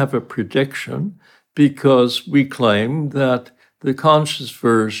now we have a prediction because we claim that the conscious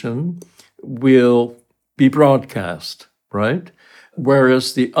version will be broadcast, right?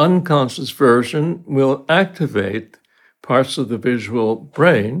 Whereas the unconscious version will activate parts of the visual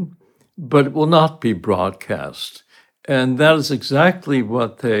brain, but it will not be broadcast. And that is exactly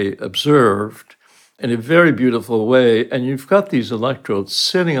what they observed in a very beautiful way. And you've got these electrodes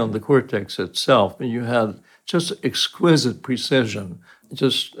sitting on the cortex itself, and you had just exquisite precision,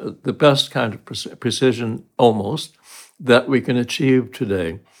 just the best kind of precision almost that we can achieve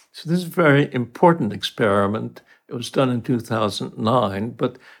today. So this is a very important experiment. It was done in 2009,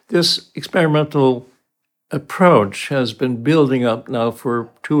 but this experimental approach has been building up now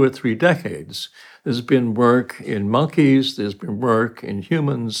for 2 or 3 decades. There's been work in monkeys, there's been work in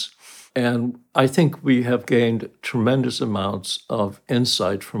humans, and I think we have gained tremendous amounts of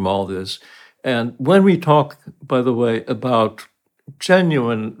insight from all this. And when we talk, by the way, about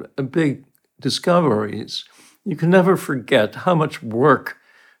genuine big discoveries, you can never forget how much work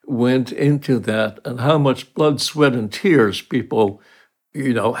went into that and how much blood, sweat, and tears people,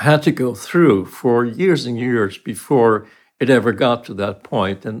 had to go through for years and years before it ever got to that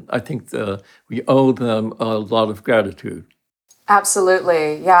point. And I think we owe them a lot of gratitude.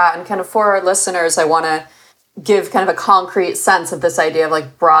 Absolutely. Yeah. And kind of for our listeners, I want to give kind of a concrete sense of this idea of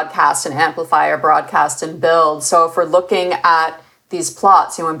like broadcast and amplify or broadcast and build. So if we're looking at these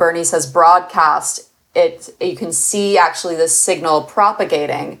plots, when Bernie says broadcast, you can see actually this signal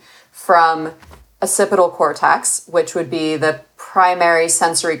propagating from occipital cortex, which would be the primary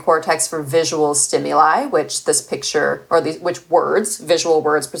sensory cortex for visual stimuli, which this picture or which visual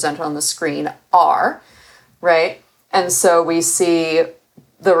words presented on the screen are, right? And so we see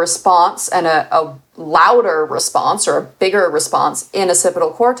the response and a louder response or a bigger response in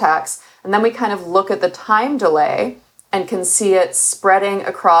occipital cortex. And then we kind of look at the time delay and can see it spreading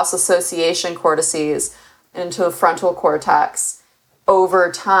across association cortices into the frontal cortex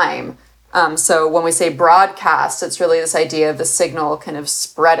over time. So when we say broadcast, it's really this idea of the signal kind of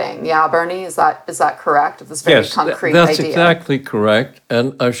spreading. Yeah, Bernie, is that correct? Of this very concrete that's idea. Exactly correct.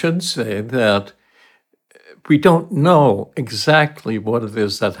 And I should say that we don't know exactly what it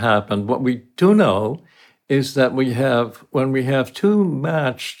is that happened. What we do know is that when we have 2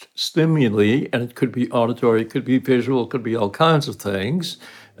 matched stimuli, and it could be auditory, it could be visual, it could be all kinds of things,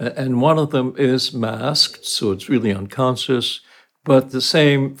 and one of them is masked, so it's really unconscious, but the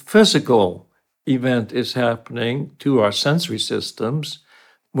same physical event is happening to our sensory systems.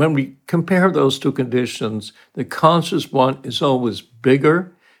 When we compare those 2 conditions, the conscious one is always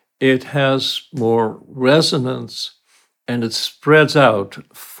bigger, it has more resonance, and it spreads out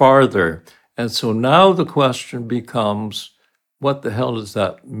farther. And so now the question becomes, what the hell does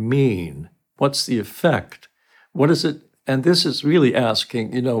that mean? What's the effect? What is it? And this is really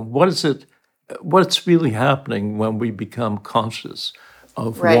asking, what's really happening when we become conscious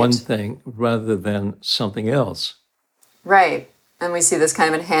of one thing rather than something else? Right. And we see this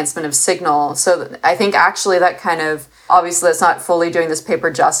kind of enhancement of signal. So I think actually that kind of, obviously that's not fully doing this paper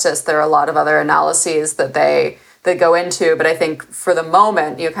justice. There are a lot of other analyses that go into, but I think for the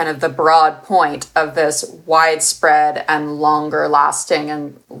moment, kind of the broad point of this widespread and longer lasting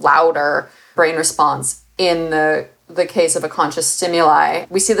and louder brain response in the case of a conscious stimuli.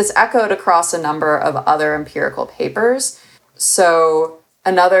 We see this echoed across a number of other empirical papers. So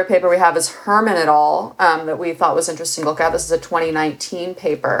another paper we have is Herman et al. That we thought was interesting to look at. This is a 2019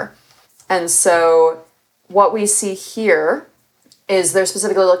 paper. And so what we see here is they're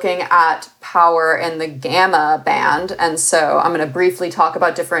specifically looking at power in the gamma band. And so I'm going to briefly talk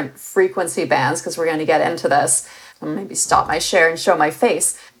about different frequency bands because we're going to get into this. I'll maybe stop my share and show my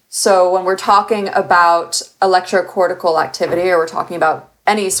face. So when we're talking about electrocortical activity, or we're talking about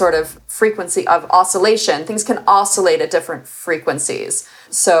any sort of frequency of oscillation, things can oscillate at different frequencies.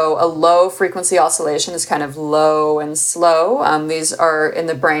 So a low frequency oscillation is kind of low and slow. These are in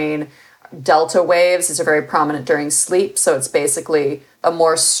the brain delta waves. These are very prominent during sleep. So it's basically a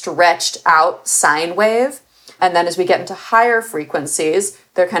more stretched out sine wave. And then as we get into higher frequencies,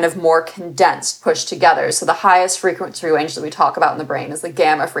 they're kind of more condensed, pushed together. So the highest frequency range that we talk about in the brain is the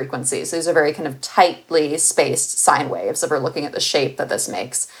gamma frequencies. These are very kind of tightly spaced sine waves if we're looking at the shape that this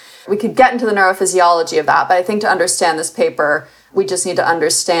makes. We could get into the neurophysiology of that, but I think to understand this paper, we just need to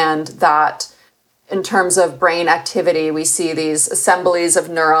understand that in terms of brain activity, we see these assemblies of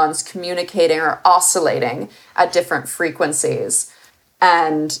neurons communicating or oscillating at different frequencies.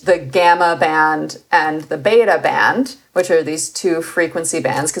 And the gamma band and the beta band, which are these two frequency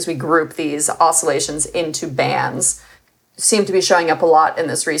bands, because we group these oscillations into bands, seem to be showing up a lot in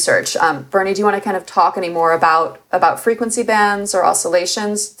this research. Bernie, do you want to kind of talk any more about frequency bands or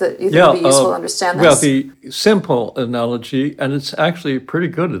oscillations that you think would be useful to understand this? Well, the simple analogy, and it's actually a pretty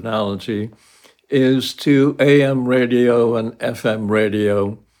good analogy, is to AM radio and FM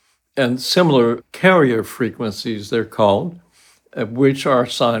radio and similar carrier frequencies, they're called, which are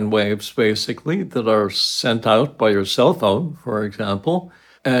sine waves, basically, that are sent out by your cell phone, for example.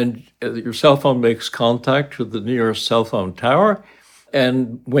 And your cell phone makes contact with the nearest cell phone tower.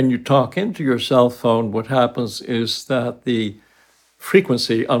 And when you talk into your cell phone, what happens is that the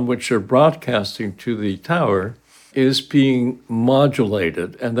frequency on which you're broadcasting to the tower is being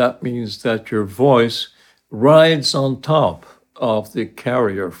modulated. And that means that your voice rides on top of the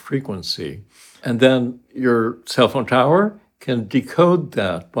carrier frequency. And then your cell phone tower can decode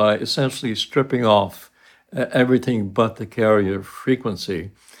that by essentially stripping off everything but the carrier frequency.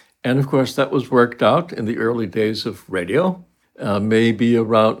 And of course, that was worked out in the early days of radio, maybe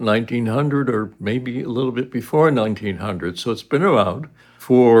around 1900 or maybe a little bit before 1900. So it's been around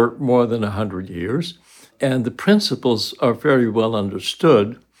for more than 100 years. And the principles are very well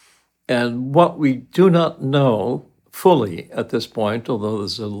understood. And what we do not know fully at this point, although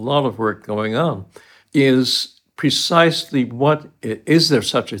there's a lot of work going on, is precisely what is there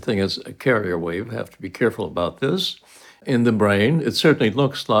such a thing as a carrier wave? We have to be careful about this. In the brain, it certainly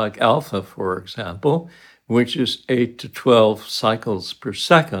looks like alpha, for example, which is 8 to 12 cycles per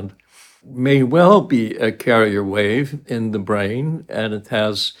second, may well be a carrier wave in the brain, and it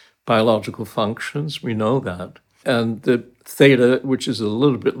has biological functions, we know that. And the theta, which is a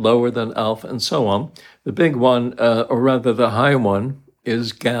little bit lower than alpha, and so on. The big one, or rather the high one,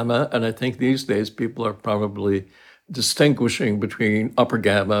 is gamma, and I think these days people are probably distinguishing between upper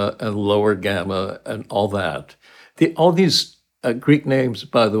gamma and lower gamma and all that. All these Greek names,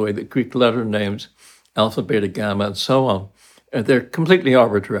 by the way, the Greek letter names, alpha, beta, gamma, and so on, they're completely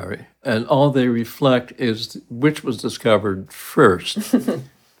arbitrary, and all they reflect is which was discovered first.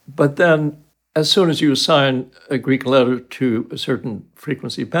 But then, as soon as you assign a Greek letter to a certain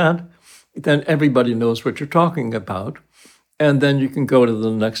frequency band, then everybody knows what you're talking about. And then you can go to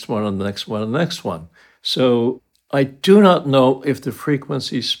the next one and the next one and the next one. So I do not know if the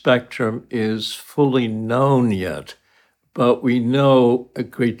frequency spectrum is fully known yet, but we know a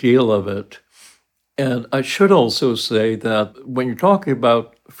great deal of it. And I should also say that when you're talking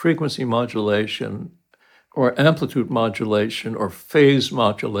about frequency modulation or amplitude modulation or phase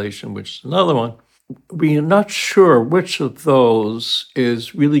modulation, which is another one, we are not sure which of those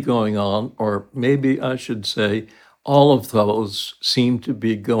is really going on, or maybe I should say, all of those seem to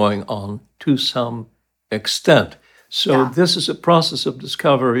be going on to some extent. So This is a process of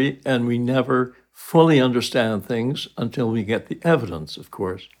discovery, and we never fully understand things until we get the evidence, of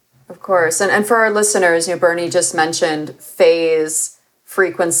course. Of course. And for our listeners, Bernie just mentioned phase,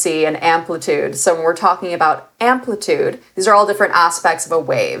 frequency, and amplitude. So when we're talking about amplitude, these are all different aspects of a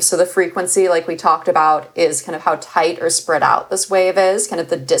wave. So the frequency, like we talked about, is kind of how tight or spread out this wave is, kind of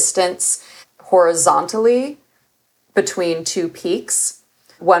the distance horizontally between two peaks.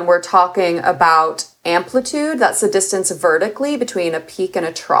 When we're talking about amplitude, that's the distance vertically between a peak and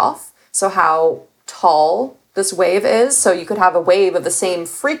a trough. So how tall this wave is. So you could have a wave of the same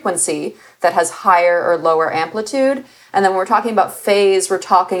frequency that has higher or lower amplitude. And then when we're talking about phase, we're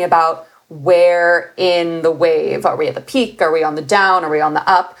talking about where in the wave. Are we at the peak? Are we on the down? Are we on the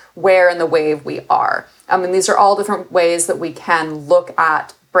up? Where in the wave we are. These are all different ways that we can look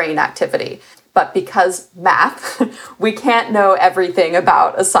at brain activity. But because math, we can't know everything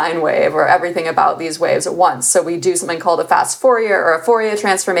about a sine wave or everything about these waves at once. So we do something called a fast Fourier or a Fourier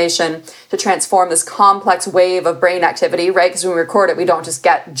transformation to transform this complex wave of brain activity, right? Because when we record it, we don't just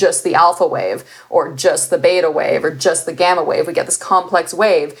get just the alpha wave or just the beta wave or just the gamma wave. We get this complex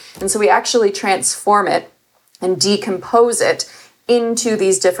wave. And so we actually transform it and decompose it into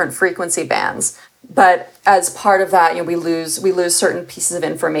these different frequency bands. But as part of that, we lose certain pieces of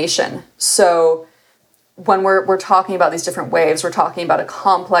information. So when we're talking about these different waves, we're talking about a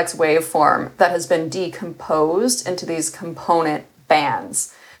complex waveform that has been decomposed into these component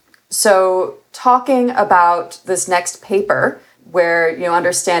bands. So talking about this next paper, where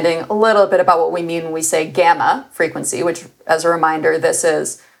understanding a little bit about what we mean when we say gamma frequency, which, as a reminder, this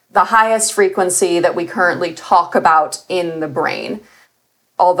is the highest frequency that we currently talk about in the brain.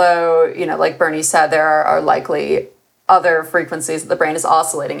 Although, like Bernie said, there are likely other frequencies that the brain is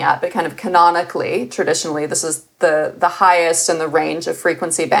oscillating at, but kind of canonically, traditionally, this is the highest in the range of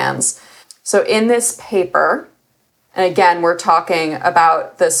frequency bands. So in this paper, and again, we're talking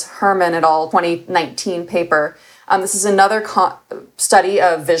about this Herman et al. 2019 paper, this is another study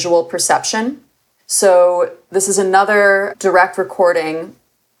of visual perception. So this is another direct recording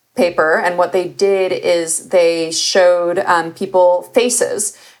paper, and what they did is they showed people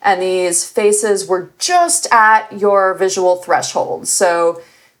faces, and these faces were just at your visual threshold. So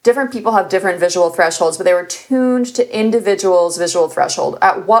different people have different visual thresholds, but they were tuned to individuals' visual threshold.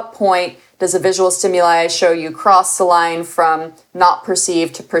 At what point does a visual stimuli show you cross the line from not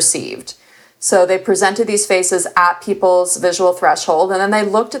perceived to perceived? So they presented these faces at people's visual threshold, and then they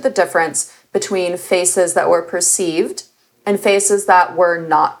looked at the difference between faces that were perceived and faces that were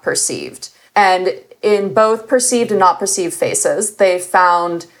not perceived. And in both perceived and not perceived faces, they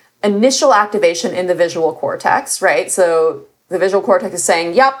found initial activation in the visual cortex, right? So the visual cortex is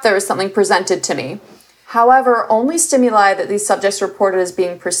saying, yep, there was something presented to me. However, only stimuli that these subjects reported as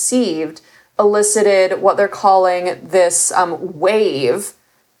being perceived elicited what they're calling this wave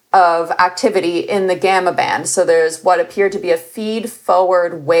of activity in the gamma band. So there's what appeared to be a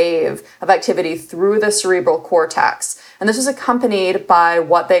feed-forward wave of activity through the cerebral cortex. And this was accompanied by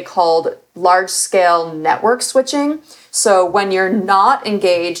what they called large-scale network switching. So when you're not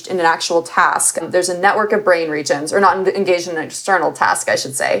engaged in an actual task, there's a network of brain regions, or not engaged in an external task, I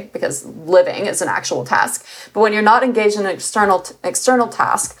should say, because living is an actual task. But when you're not engaged in an external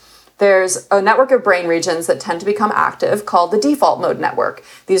task, there's a network of brain regions that tend to become active called the default mode network.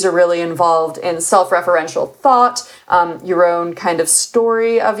 These are really involved in self-referential thought, your own kind of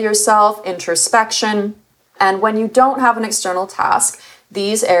story of yourself, introspection. And when you don't have an external task,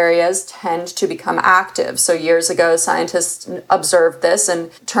 these areas tend to become active. So years ago, scientists observed this and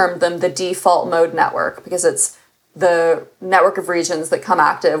termed them the default mode network, because it's the network of regions that come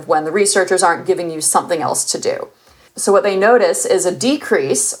active when the researchers aren't giving you something else to do. So what they notice is a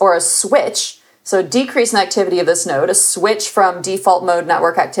decrease or a switch, so a decrease in activity of this node, a switch from default mode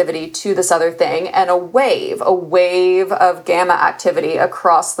network activity to this other thing, and a wave of gamma activity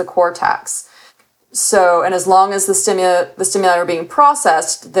across the cortex. So, and as long as the stimuli were being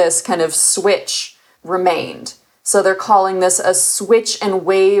processed, this kind of switch remained. So they're calling this a switch and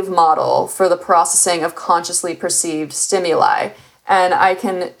wave model for the processing of consciously perceived stimuli. And I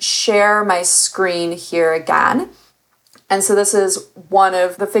can share my screen here again. And so this is one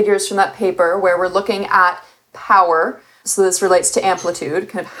of the figures from that paper where we're looking at power. So this relates to amplitude,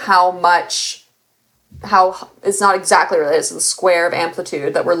 kind of how it's not exactly related to the square of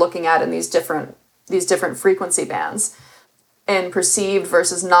amplitude that we're looking at in these different frequency bands in perceived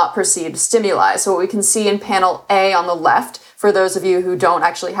versus not perceived stimuli. So what we can see in panel A on the left, for those of you who don't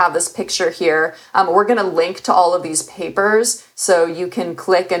actually have this picture here, we're going to link to all of these papers so you can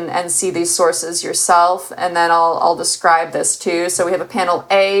click and see these sources yourself, and then I'll describe this too. So we have a panel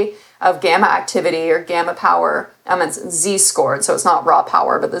A of gamma activity or gamma power, it's z-scored, so it's not raw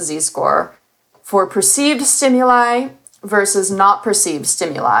power, but the z-score for perceived stimuli versus not perceived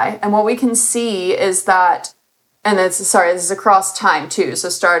stimuli. And what we can see is that, this is across time too, so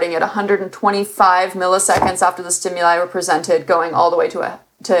starting at 125 milliseconds after the stimuli were presented, going all the way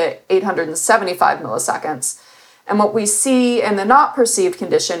to 875 milliseconds. And what we see in the not perceived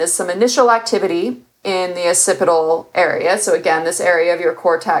condition is some initial activity in the occipital area. So again, this area of your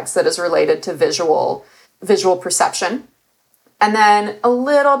cortex that is related to visual perception. And then a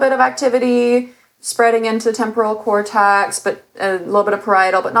little bit of activity spreading into the temporal cortex, but a little bit of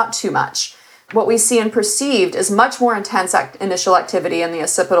parietal, but not too much. What we see in perceived is much more intense initial activity in the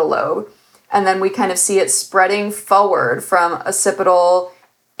occipital lobe, and then we kind of see it spreading forward from occipital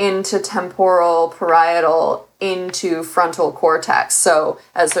into temporal, parietal, into frontal cortex. So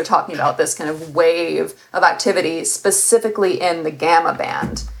as they're talking about this kind of wave of activity specifically in the gamma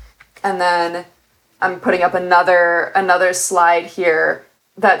band. And then I'm putting up another slide here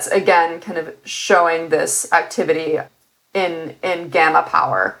that's again kind of showing this activity in gamma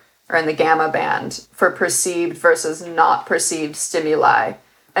power, or in the gamma band, for perceived versus not perceived stimuli.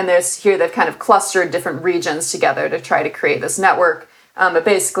 And they've kind of clustered different regions together to try to create this network. But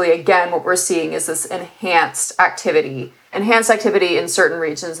basically, again, what we're seeing is this enhanced activity in certain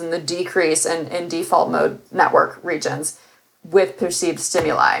regions, and the decrease in default mode network regions with perceived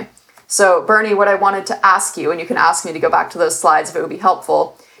stimuli. So, Bernie, what I wanted to ask you, and you can ask me to go back to those slides if it would be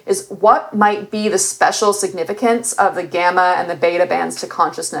helpful, is what might be the special significance of the gamma and the beta bands to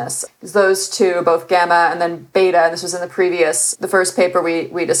consciousness? Those two, both gamma and then beta, and this was in the first paper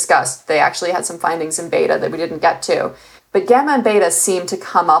we discussed, they actually had some findings in beta that we didn't get to. But gamma and beta seem to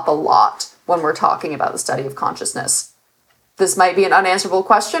come up a lot when we're talking about the study of consciousness. This might be an unanswerable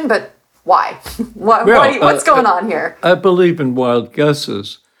question, but why? What's going on here? I believe in wild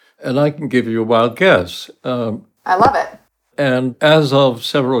guesses, and I can give you a wild guess. I love it. And as of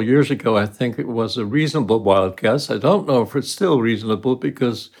several years ago, I think it was a reasonable wild guess. I don't know if it's still reasonable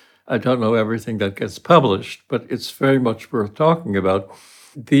because I don't know everything that gets published, but it's very much worth talking about.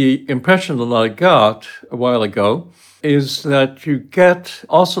 The impression that I got a while ago is that you get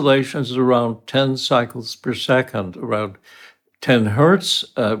oscillations around 10 cycles per second, around 10 hertz,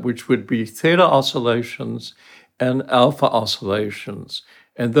 which would be theta oscillations and alpha oscillations.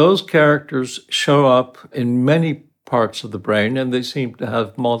 And those characters show up in many parts of the brain, and they seem to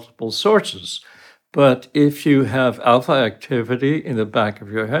have multiple sources. But if you have alpha activity in the back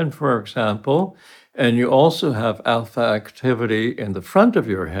of your head, for example, and you also have alpha activity in the front of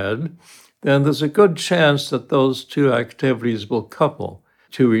your head, then there's a good chance that those two activities will couple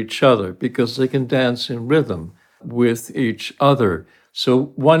to each other because they can dance in rhythm with each other.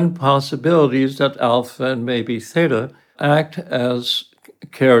 So one possibility is that alpha and maybe theta act as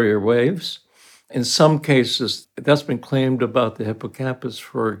carrier waves. In some cases, that's been claimed about the hippocampus,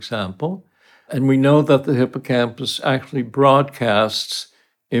 for example. And we know that the hippocampus actually broadcasts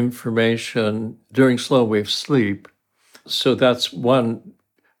information during slow wave sleep. So that's one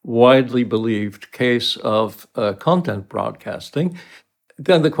widely believed case of content broadcasting.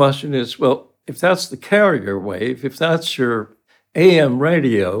 Then the question is, well, if that's the carrier wave, if that's your AM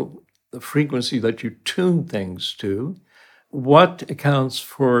radio, the frequency that you tune things to, what accounts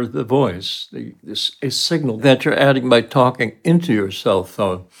for the voice, a signal that you're adding by talking into your cell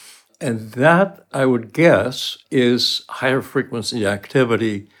phone? And that, I would guess, is higher frequency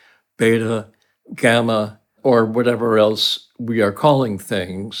activity, beta, gamma, or whatever else we are calling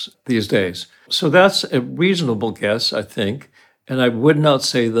things these days. So that's a reasonable guess, I think, and I would not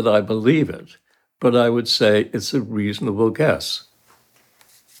say that I believe it, but I would say it's a reasonable guess.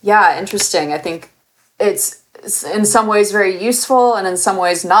 Yeah, interesting. I think it's in some ways very useful and in some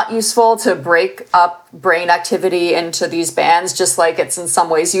ways not useful to break up brain activity into these bands, just like it's in some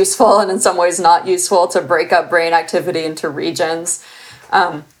ways useful and in some ways not useful to break up brain activity into regions.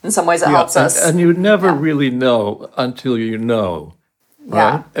 In some ways it helps us. And you never really know until you know,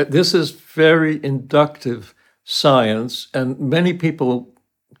 right? Yeah. This is very inductive science, and many people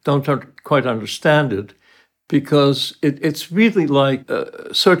don't quite understand it because it's really like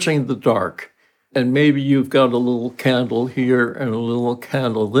searching the dark. And maybe you've got a little candle here and a little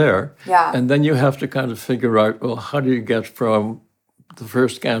candle there. Yeah. And then you have to kind of figure out, well, how do you get from the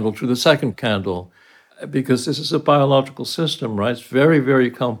first candle to the second candle? Because this is a biological system, right? It's very, very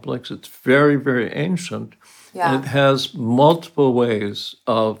complex. It's very, very ancient. Yeah. And it has multiple ways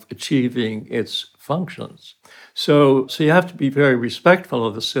of achieving its functions. So you have to be very respectful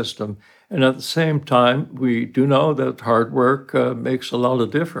of the system. And at the same time, we do know that hard work makes a lot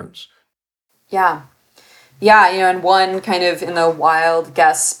of difference. Yeah. Yeah, and one kind of in the wild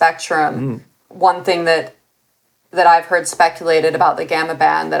guess spectrum, one thing that I've heard speculated about the gamma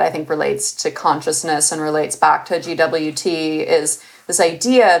band that I think relates to consciousness and relates back to GWT is this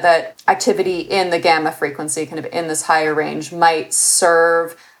idea that activity in the gamma frequency, kind of in this higher range, might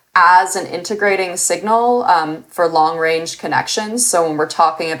serve as an integrating signal for long-range connections. So when we're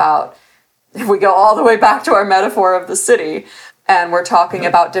talking about, if we go all the way back to our metaphor of the city, and we're talking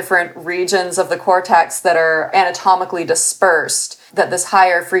about different regions of the cortex that are anatomically dispersed, that this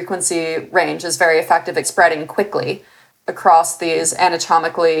higher frequency range is very effective at spreading quickly across these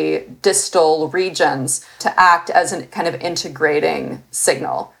anatomically distal regions to act as a kind of integrating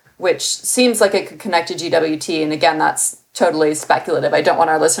signal, which seems like it could connect to GWT. And again, that's totally speculative. I don't want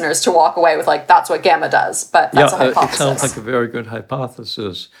our listeners to walk away with like, that's what gamma does, but that's a hypothesis. It sounds like a very good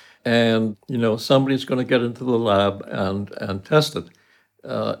hypothesis. And, somebody's going to get into the lab and test it.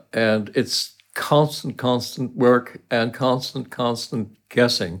 And it's constant work and constant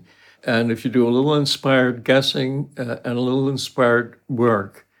guessing. And if you do a little inspired guessing and a little inspired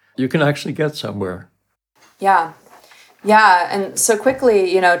work, you can actually get somewhere. Yeah. And so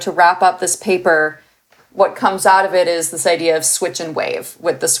quickly, to wrap up this paper, what comes out of it is this idea of switch and wave,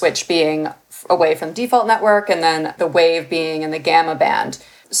 with the switch being away from the default network and then the wave being in the gamma band.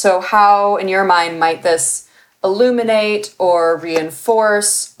 So how, in your mind, might this illuminate or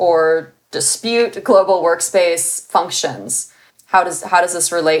reinforce or dispute global workspace functions? How does this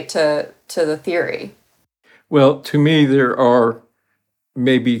relate to the theory? Well, to me, there are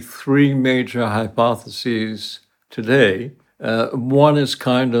maybe three major hypotheses today. One is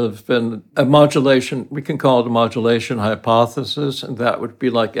kind of a modulation, we can call it a modulation hypothesis, and that would be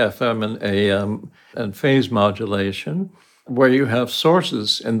like FM and AM and phase modulation, where you have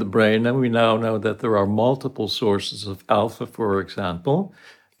sources in the brain, and we now know that there are multiple sources of alpha, for example.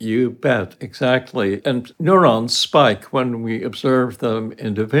 You bet, exactly. And neurons spike when we observe them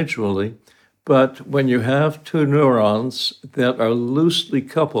individually, but when you have two neurons that are loosely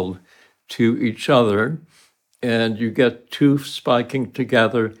coupled to each other, and you get two spiking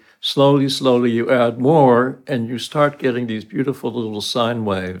together, slowly you add more, and you start getting these beautiful little sine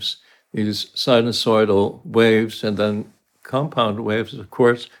waves, these sinusoidal waves, and then compound waves, of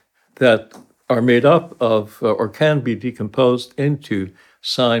course, that are made up of or can be decomposed into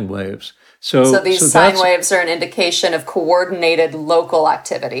sine waves. So these sine waves are an indication of coordinated local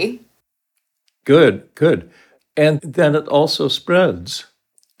activity. Good. And then it also spreads.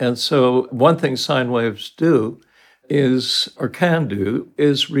 And so one thing sine waves can do,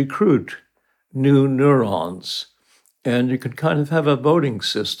 is recruit new neurons. And you can kind of have a voting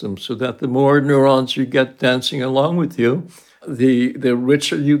system so that the more neurons you get dancing along with you, the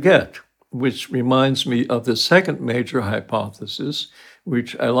richer you get, which reminds me of the second major hypothesis,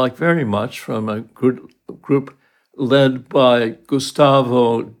 which I like very much, from a group led by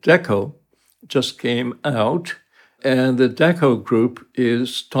Gustavo Deco, just came out. And the Deco group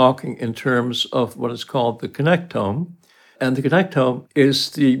is talking in terms of what is called the connectome. And the connectome is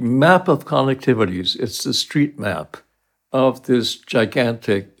the map of connectivities. It's the street map of this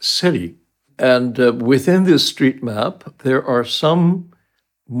gigantic city. And within this street map, there are some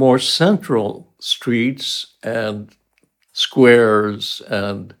more central streets and squares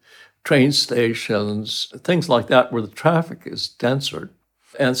and train stations, things like that, where the traffic is denser.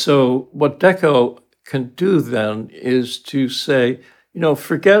 And so what Deco can do then is to say,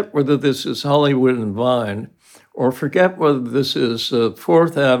 forget whether this is Hollywood and Vine, or forget whether this is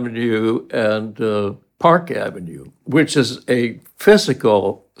 4th Avenue and Park Avenue, which is a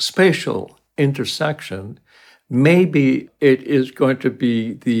physical, spatial intersection. Maybe it is going to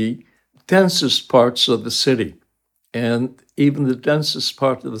be the densest parts of the city. And even the densest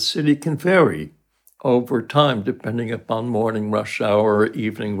part of the city can vary over time, depending upon morning rush hour, or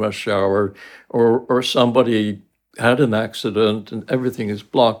evening rush hour, or somebody had an accident and everything is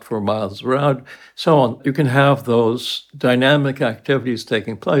blocked for miles around, so on. You can have those dynamic activities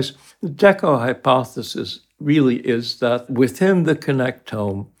taking place. The Deco hypothesis really is that within the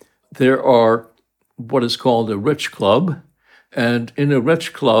connectome, there are what is called a rich club. And in a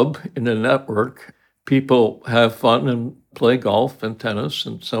rich club, in a network, people have fun and play golf and tennis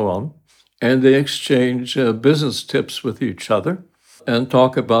and so on. And they exchange business tips with each other and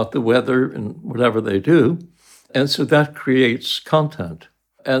talk about the weather and whatever they do. And so that creates content.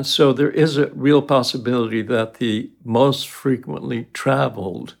 And so there is a real possibility that the most frequently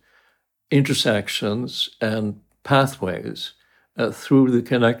traveled intersections and pathways through the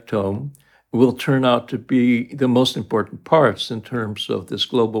connectome will turn out to be the most important parts in terms of this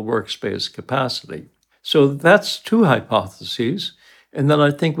global workspace capacity. So that's two hypotheses. And then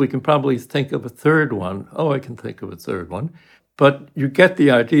I think we can probably think of a third one. I can think of a third one. But you get the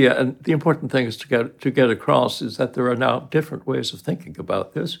idea. And the important thing is to get across is that there are now different ways of thinking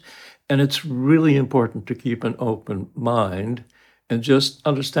about this. And it's really important to keep an open mind and just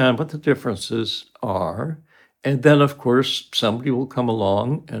understand what the differences are. And then, of course, somebody will come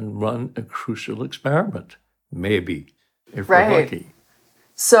along and run a crucial experiment, maybe, if we're lucky.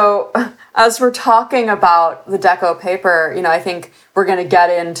 So as we're talking about the Deco paper, I think we're going to get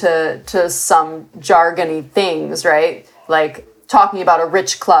into some jargony things, right? Like talking about a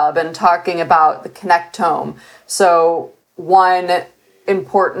rich club and talking about the connectome. So one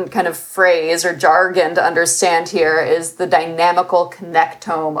important kind of phrase or jargon to understand here is the dynamical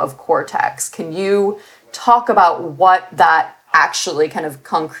connectome of cortex. Can you talk about what that actually kind of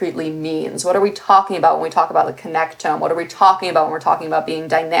concretely means. What are we talking about when we talk about the connectome? What are we talking about when we're talking about being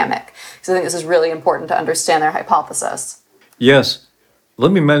dynamic? Because I think this is really important to understand their hypothesis. Yes.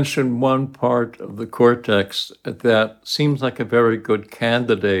 Let me mention one part of the cortex that seems like a very good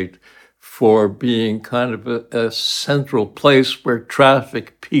candidate for being kind of a central place where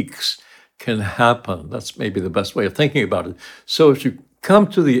traffic peaks can happen. That's maybe the best way of thinking about it. So if you come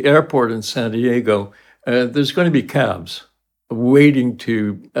to the airport in San Diego, there's going to be cabs waiting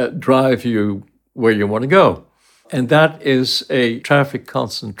to drive you where you want to go. And that is a traffic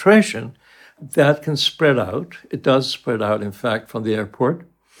concentration that can spread out. It does spread out, in fact, from the airport.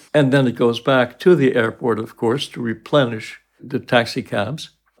 And then it goes back to the airport, of course, to replenish the taxi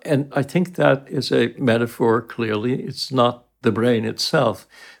cabs. And I think that is a metaphor, clearly. It's not the brain itself,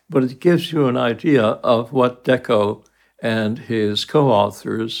 but it gives you an idea of what Deco and his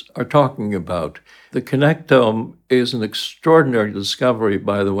co-authors are talking about. The connectome is an extraordinary discovery,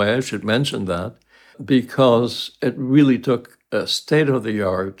 by the way, I should mention that, because it really took a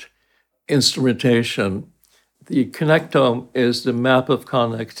state-of-the-art instrumentation. The connectome is the map of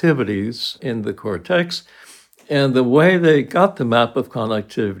connectivities in the cortex, and the way they got the map of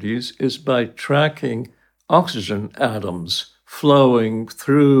connectivities is by tracking oxygen atoms flowing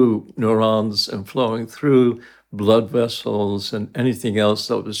through neurons and flowing through blood vessels and anything else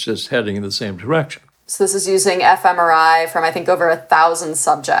that was just heading in the same direction. So this is using fMRI from, I think, over 1,000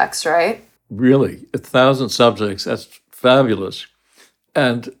 subjects, right? Really, 1,000 subjects, that's fabulous.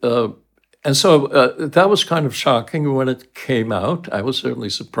 And so that was kind of shocking when it came out. I was certainly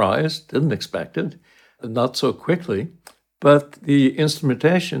surprised, didn't expect it, not so quickly. But the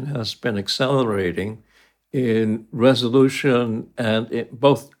instrumentation has been accelerating in resolution and in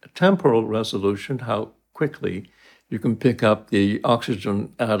both temporal resolution, how quickly you can pick up the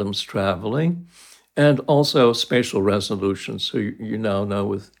oxygen atoms traveling, and also spatial resolution. So you now know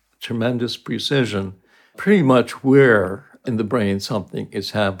with tremendous precision pretty much where in the brain something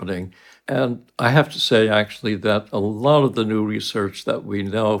is happening. And I have to say, actually, that a lot of the new research that we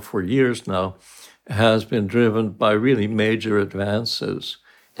know for years now has been driven by really major advances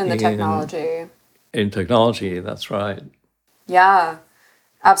In the technology. In technology, that's right. Yeah,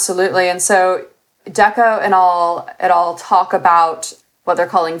 absolutely. And so Deco and it all talk about what they're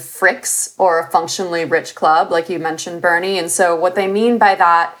calling FRICS, or a functionally rich club, like you mentioned, Bernie. And so what they mean by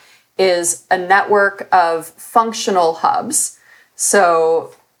that is a network of functional hubs.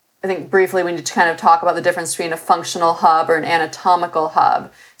 So I think briefly we need to kind of talk about the difference between a functional hub or an anatomical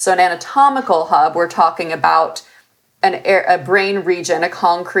hub. So an anatomical hub, we're talking about a brain region, a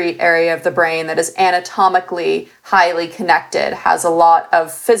concrete area of the brain that is anatomically highly connected, has a lot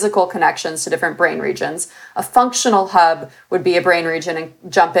of physical connections to different brain regions. A functional hub would be a brain region, and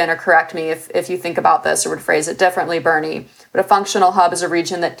jump in or correct me if you think about this or would phrase it differently, Bernie. But a functional hub is a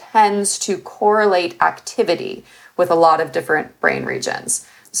region that tends to correlate activity with a lot of different brain regions.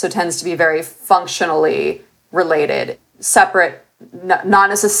 So it tends to be very functionally related, separate, not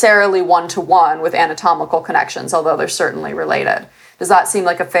necessarily one-to-one with anatomical connections, although they're certainly related. Does that seem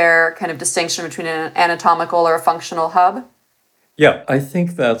like a fair kind of distinction between an anatomical or a functional hub? Yeah, I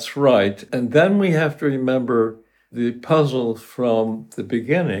think that's right. And then we have to remember the puzzle from the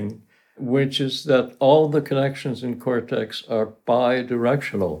beginning, which is that all the connections in cortex are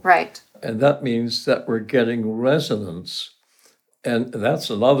bidirectional. Right. And that means that we're getting resonance. And that's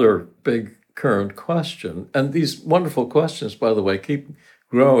another big current question. And these wonderful questions, by the way, keep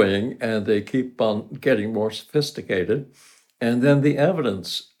growing and they keep on getting more sophisticated. And then the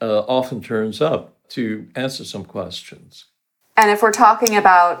evidence often turns up to answer some questions. And if we're talking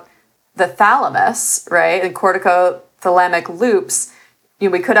about the thalamus, right, and corticothalamic loops,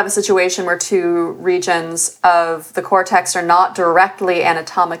 we could have a situation where two regions of the cortex are not directly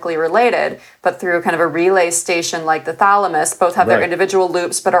anatomically related, but through kind of a relay station like the thalamus, both have their individual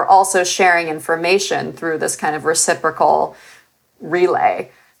loops, but are also sharing information through this kind of reciprocal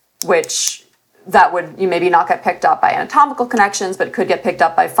relay, which that would you maybe not get picked up by anatomical connections, but could get picked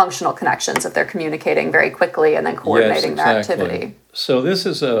up by functional connections if they're communicating very quickly and then coordinating their activity. So this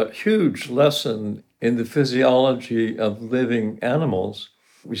is a huge lesson in the physiology of living animals.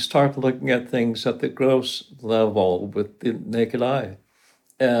 We start looking at things at the gross level with the naked eye.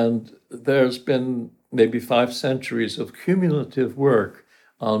 And there's been maybe 5 centuries of cumulative work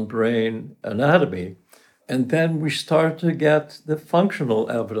on brain anatomy. And then we start to get the functional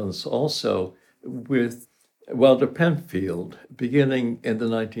evidence also with Walter Penfield, beginning in the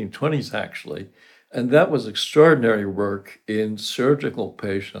 1920s, actually. And that was extraordinary work in surgical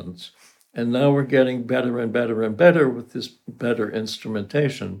patients. And now we're getting better and better and better with this better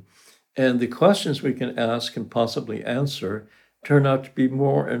instrumentation. And the questions we can ask and possibly answer turn out to be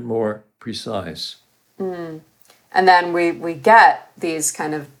more and more precise. And then we get these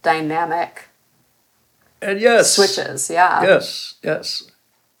kind of dynamic And yes, switches. Yeah. yes.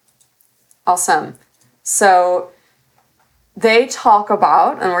 Awesome. So they talk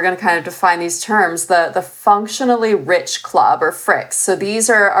about, and we're going to kind of define these terms, the functionally rich club, or FRICs. So these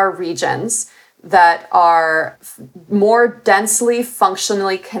are regions that are more densely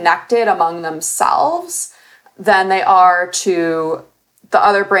functionally connected among themselves than they are to the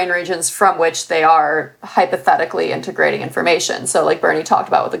other brain regions from which they are hypothetically integrating information. So like Bernie talked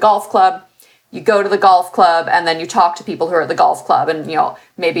about with the golf club, you go to the golf club and then you talk to people who are at the golf club, and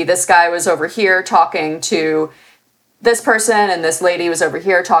maybe this guy was over here talking to this person and this lady was over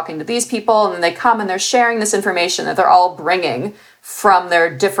here talking to these people, and then they come and they're sharing this information that they're all bringing from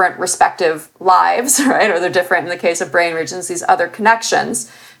their different respective lives, right? Or they're different, in the case of brain regions, these other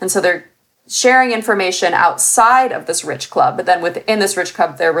connections. And so they're sharing information outside of this rich club, but then within this rich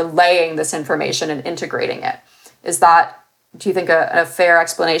club, they're relaying this information and integrating it. Is that, do you think, a fair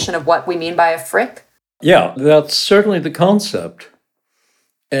explanation of what we mean by a FRIC? Yeah, that's certainly the concept.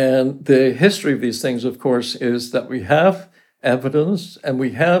 And the history of these things, of course, is that we have evidence and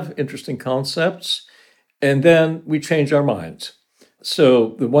we have interesting concepts, and then we change our minds.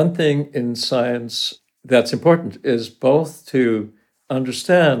 So the one thing in science that's important is both to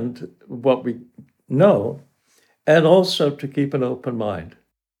understand what we know and also to keep an open mind.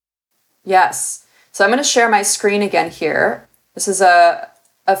 Yes. So I'm going to share my screen again here. This is a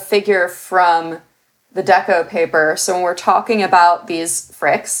figure from the Deco paper. So when we're talking about these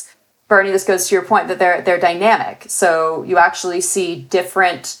FRICs, Bernie, this goes to your point that they're dynamic. So you actually see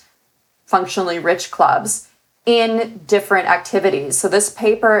different functionally rich clubs in different activities. So this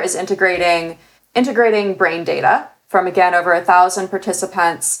paper is integrating brain data from, again, over 1,000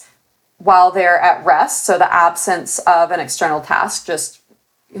 participants while they're at rest. So the absence of an external task, just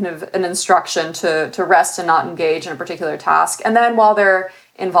kind of an instruction to rest and not engage in a particular task. And then while they're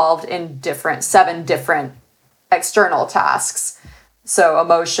involved in 7 different external tasks. So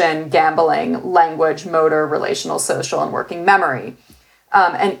emotion, gambling, language, motor, relational, social, and working memory.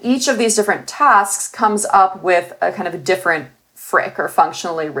 And each of these different tasks comes up with a kind of a different FRIC, or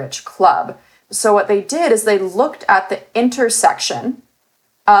functionally rich club. So what they did is they looked at the intersection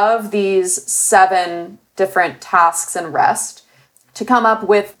of these 7 different tasks in rest to come up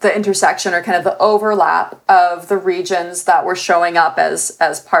with the intersection, or kind of the overlap of the regions that were showing up as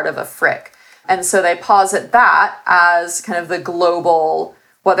part of a FRIC. And so they posit that as kind of the global,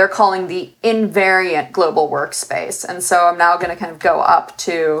 what they're calling the invariant global workspace. And so I'm now going to kind of go up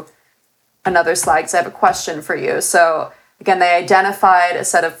to another slide because I have a question for you. So again, they identified a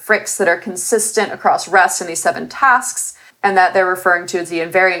set of FRICs that are consistent across rest in these 7 tasks, and that they're referring to as the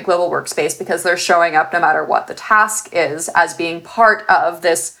invariant global workspace because they're showing up no matter what the task is as being part of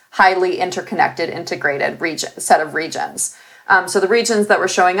this highly interconnected, integrated set of regions. So the regions that were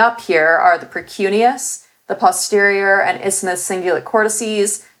showing up here are the precuneus, the posterior and isthmus cingulate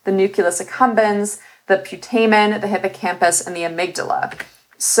cortices, the nucleus accumbens, the putamen, the hippocampus, and the amygdala.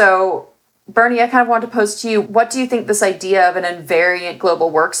 So Bernie, I kind of want to pose to you, what do you think this idea of an invariant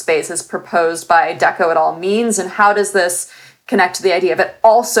global workspace as proposed by Deco et al. Means, and how does this connect to the idea of it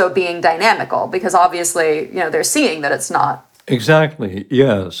also being dynamical? Because obviously, they're seeing that it's not. Exactly,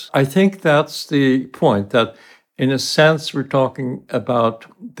 yes. I think that's the point, that in a sense, we're talking about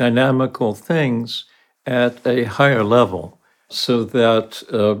dynamical things at a higher level, so that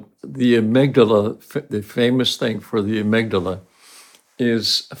the amygdala, the famous thing for the amygdala,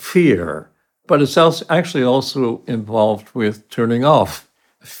 is fear. But it's actually also involved with turning off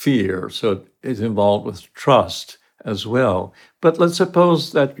fear. So it's involved with trust as well. But let's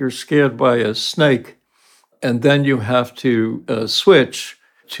suppose that you're scared by a snake, and then you have to switch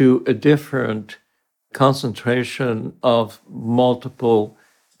to a different concentration of multiple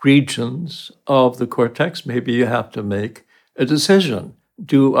regions of the cortex. Maybe you have to make a decision.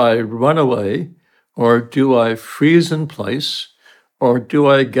 Do I run away, or do I freeze in place, or do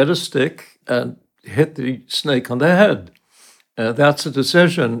I get a stick and hit the snake on the head? That's a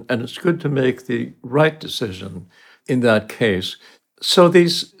decision, and it's good to make the right decision in that case. So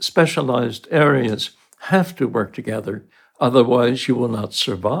these specialized areas have to work together, otherwise you will not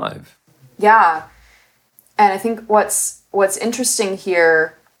survive. Yeah. And I think what's interesting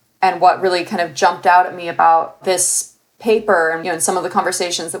here, and what really kind of jumped out at me about this paper and in some of the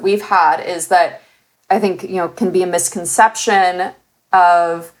conversations that we've had, is that I think can be a misconception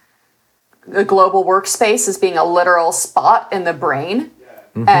of the global workspace as being a literal spot in the brain.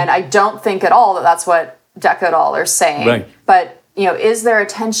 Mm-hmm. And I don't think at all that that's what Deco et al. Are saying. Right. But is there a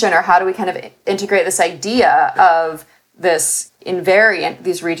tension, or how do we kind of integrate this idea of this invariant,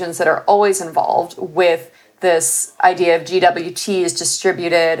 these regions that are always involved, with this idea of GWT is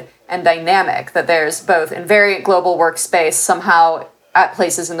distributed and dynamic, that there's both invariant global workspace somehow at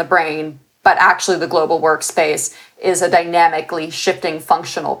places in the brain, but actually the global workspace is a dynamically shifting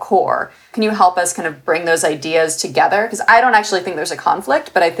functional core. Can you help us kind of bring those ideas together? Because I don't actually think there's a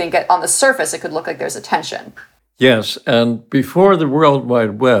conflict, but I think on the surface it could look like there's a tension. Yes, and before the World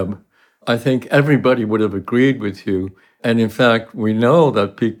Wide Web, I think everybody would have agreed with you. And in fact, we know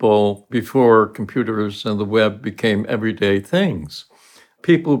that people, before computers and the web became everyday things,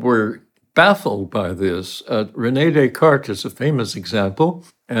 people were baffled by this. René Descartes is a famous example,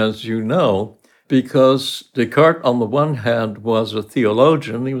 as you know, because Descartes, on the one hand, was a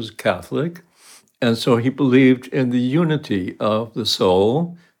theologian, he was a Catholic, and so he believed in the unity of the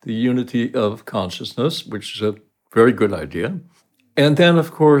soul, the unity of consciousness, which is a very good idea. And then,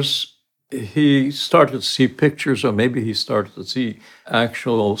 of course, he started to see pictures, or maybe he started to see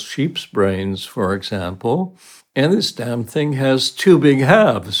actual sheep's brains, for example, and this damn thing has two big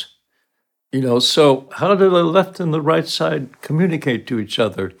halves. So how do the left and the right side communicate to each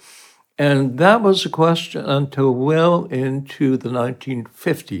other? And that was a question until well into the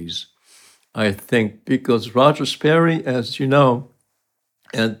 1950s, I think, because Roger Sperry, as you know,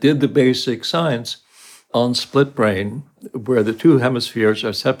 did the basic science on split brain, where the two hemispheres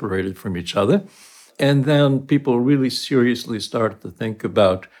are separated from each other. And then people really seriously started to think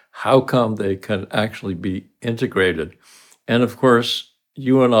about how come they can actually be integrated. And of course,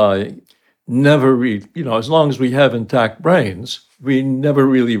 you and I never read, as long as we have intact brains, we never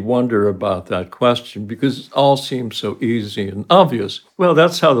really wonder about that question because it all seems so easy and obvious. Well,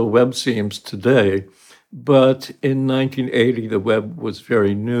 that's how the web seems today. But in 1980, the web was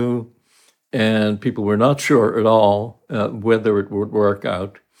very new, and people were not sure at all whether it would work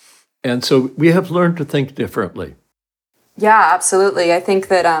out. And so we have learned to think differently. Yeah, absolutely. I think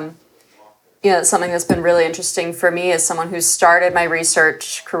that something that's been really interesting for me as someone who's started my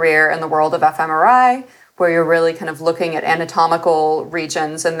research career in the world of fMRI, where you're really kind of looking at anatomical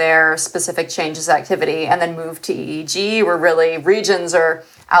regions and their specific changes of activity, and then move to EEG, where really regions are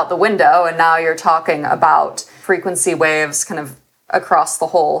out the window, and now you're talking about frequency waves kind of across the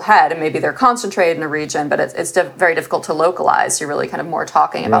whole head, and maybe they're concentrated in a region, but it's very difficult to localize. You're really kind of more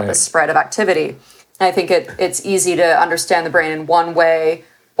talking about the spread of activity. And I think it's easy to understand the brain in one way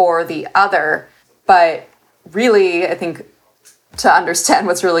or the other, but really, I think to understand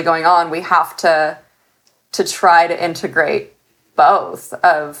what's really going on, we have to try to integrate both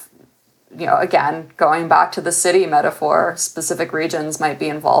of, again, going back to the city metaphor, specific regions might be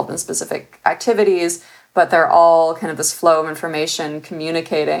involved in specific activities, but they're all kind of this flow of information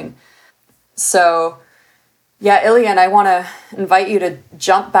communicating. So, yeah, Ilian, I want to invite you to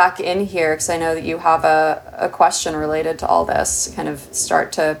jump back in here because I know that you have a question related to all this, kind of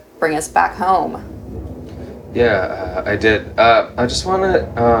start to bring us back home. Yeah, I did. I just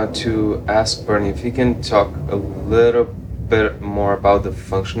wanted to ask Bernie if he can talk a little bit more about the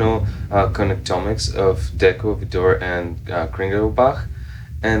functional connectomics of Deco, Vidor, and Kringelbach,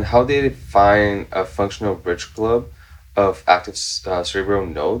 and how they define a functional bridge club of active cerebral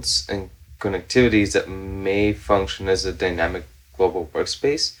nodes and connectivities that may function as a dynamic global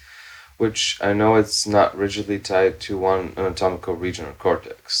workspace, which I know it's not rigidly tied to one anatomical region or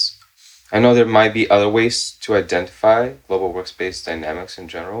cortex. I know there might be other ways to identify global workspace dynamics in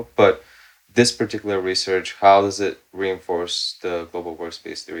general, but this particular research, how does it reinforce the global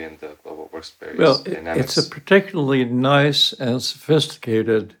workspace theory and the global workspace dynamics? It's a particularly nice and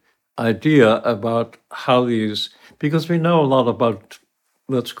sophisticated idea about how these, because we know a lot about,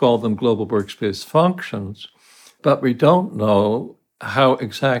 let's call them global workspace functions, but we don't know how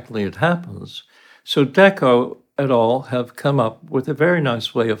exactly it happens. So Deco et al. Have come up with a very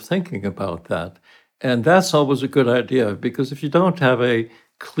nice way of thinking about that. And that's always a good idea, because if you don't have a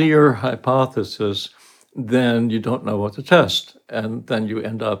clear hypothesis, then you don't know what to test. And then you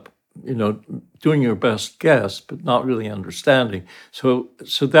end up, doing your best guess, but not really understanding. So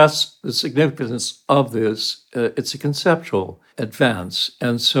that's the significance of this. It's a conceptual advance.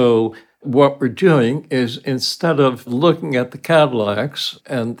 And so what we're doing is, instead of looking at the Cadillacs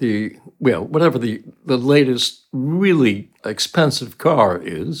and whatever the latest really expensive car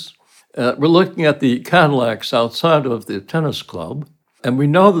is, we're looking at the Cadillacs outside of the tennis club. And we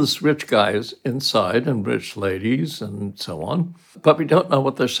know there's rich guys inside and rich ladies and so on, but we don't know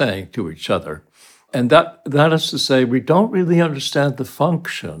what they're saying to each other. And that is to say, we don't really understand the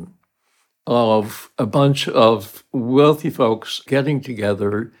function of a bunch of wealthy folks getting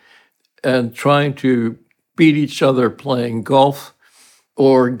together and trying to beat each other playing golf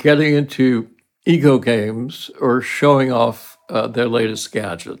or getting into ego games or showing off their latest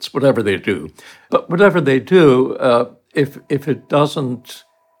gadgets, whatever they do. But whatever they do, if it doesn't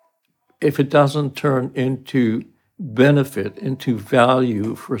turn into benefit, into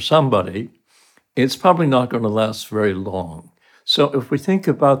value for somebody, it's probably not going to last very long. So if we think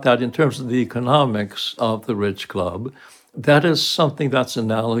about that in terms of the economics of the Rich Club, that is something that's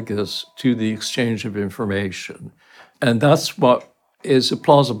analogous to the exchange of information. And that's what is a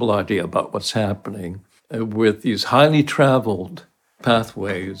plausible idea about what's happening with these highly traveled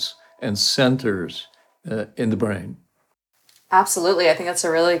pathways and centers in the brain. Absolutely. I think that's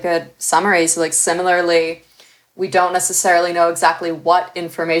a really good summary. So, like, similarly, we don't necessarily know exactly what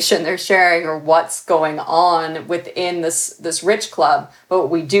information they're sharing or what's going on within this Rich Club, but what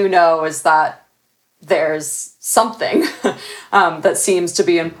we do know is that there's something that seems to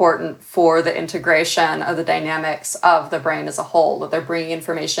be important for the integration of the dynamics of the brain as a whole, that they're bringing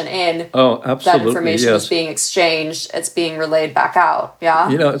information in. Oh, absolutely. That information yes. is being exchanged. It's being relayed back out. Yeah.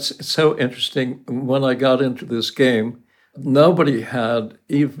 It's so interesting. When I got into this game, nobody had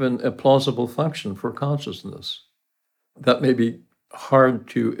even a plausible function for consciousness. That may be hard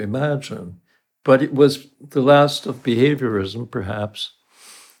to imagine, but it was the last of behaviorism, perhaps.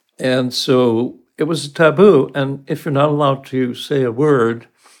 And so it was a taboo. And if you're not allowed to say a word,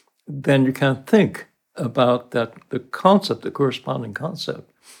 then you can't think about the concept, the corresponding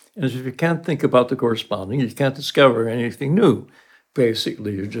concept. And if you can't think about the corresponding, you can't discover anything new.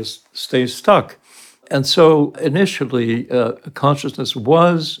 Basically, you just stay stuck. And so initially, consciousness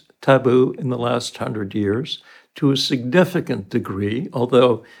was taboo in the last 100 years to a significant degree,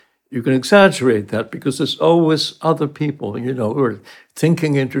 although you can exaggerate that because there's always other people, who are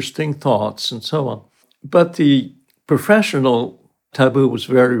thinking interesting thoughts and so on. But the professional taboo was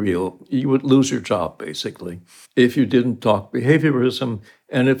very real. You would lose your job, basically, if you didn't talk behaviorism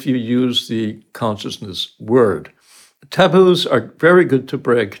and if you used the consciousness word. Taboos are very good to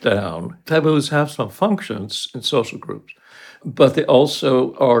break down. Taboos have some functions in social groups, but they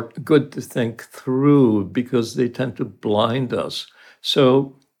also are good to think through because they tend to blind us.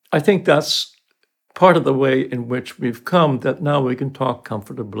 So I think that's part of the way in which we've come, that now we can talk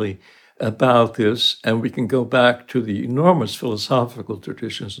comfortably about this, and we can go back to the enormous philosophical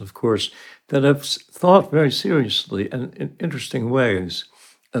traditions, of course, that have thought very seriously and in interesting ways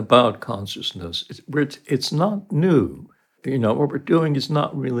about consciousness. It's not new. What we're doing is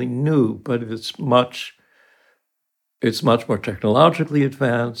not really new, but it's much more technologically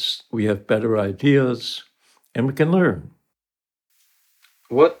advanced. We have better ideas, and we can learn.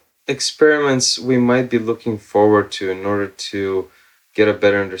 What experiments we might be looking forward to in order to get a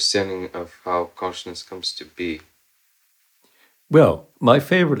better understanding of how consciousness comes to be? Well, my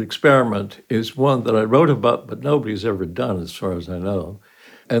favorite experiment is one that I wrote about, but nobody's ever done, as far as I know.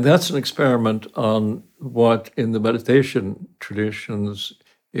 And that's an experiment on what in the meditation traditions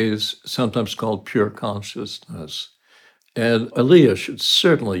is sometimes called pure consciousness. And Aliyah should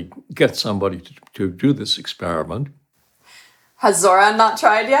certainly get somebody to do this experiment. Has Zoran not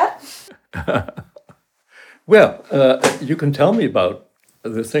tried yet? Well, you can tell me about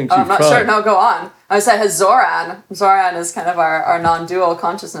the things you've tried. I'm not sure. No, go on. I would say has Zoran. Zoran is kind of our non-dual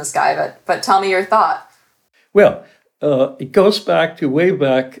consciousness guy, but tell me your thought. Well, it goes way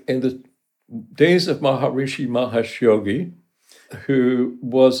back in the days of Maharishi Mahesh Yogi, who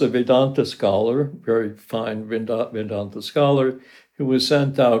was a Vedanta scholar, very fine Vedanta scholar, who was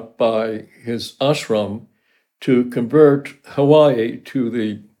sent out by his ashram to convert Hawaii to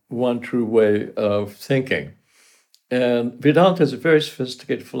the one true way of thinking. And Vedanta is a very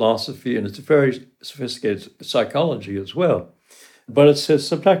sophisticated philosophy, and it's a very sophisticated psychology as well. But it's a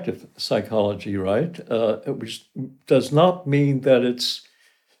subjective psychology, right? Which does not mean that it's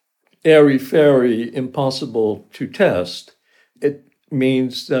airy-fairy, impossible to test. It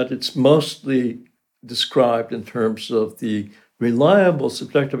means that it's mostly described in terms of the reliable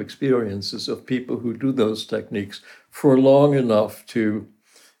subjective experiences of people who do those techniques for long enough to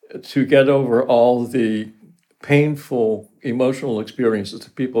get over all the painful emotional experiences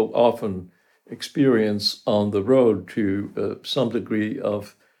that people often experience on the road to some degree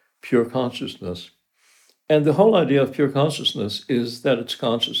of pure consciousness. And the whole idea of pure consciousness is that it's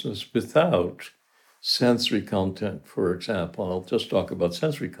consciousness without sensory content, for example. I'll just talk about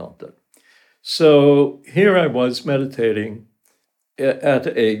sensory content. So here I was meditating at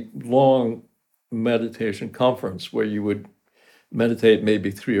a long meditation conference where you would meditate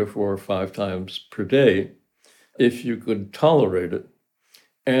maybe 3 or 4 or 5 times per day if you could tolerate it.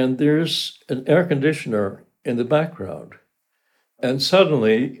 And there's an air conditioner in the background. And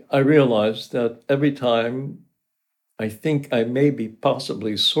suddenly I realized that every time I think I maybe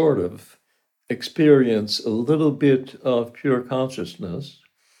possibly sort of experience a little bit of pure consciousness,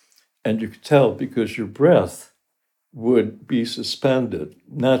 and you could tell because your breath would be suspended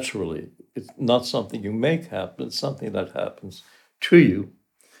naturally. It's not something you make happen, it's something that happens to you.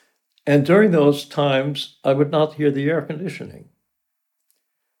 And during those times, I would not hear the air conditioning.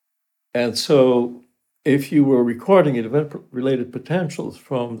 And so if you were recording event-related potentials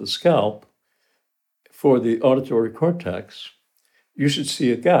from the scalp for the auditory cortex, you should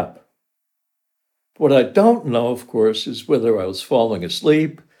see a gap. What I don't know, of course, is whether I was falling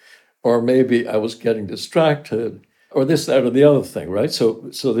asleep or maybe I was getting distracted or this, that, or the other thing, right? So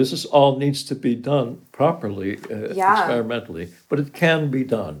this is all needs to be done properly, experimentally, but it can be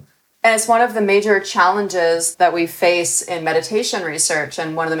done. And it's one of the major challenges that we face in meditation research.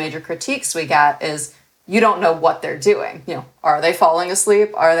 And one of the major critiques we get is you don't know what they're doing. Are they falling asleep?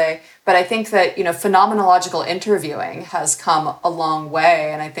 Are they? But I think that, phenomenological interviewing has come a long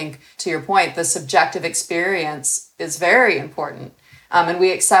way. And I think, to your point, the subjective experience is very important. And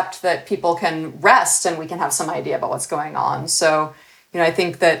we accept that people can rest and we can have some idea about what's going on. So, I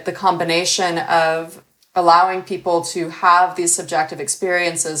think that the combination of allowing people to have these subjective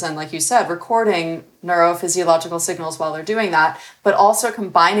experiences and, like you said, recording neurophysiological signals while they're doing that, but also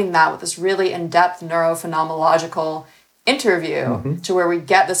combining that with this really in-depth neurophenomenological interview to where we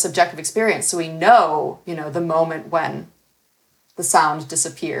get the subjective experience. So we know, the moment when the sound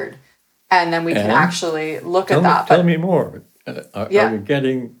disappeared. And then we can actually look at that. Tell me more. Are we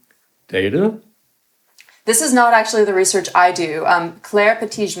getting data? This is not actually the research I do. Claire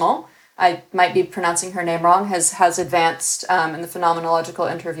Petitjean, I might be pronouncing her name wrong, has advanced in the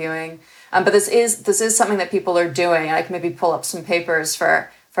phenomenological interviewing. But this is something that people are doing. And I can maybe pull up some papers for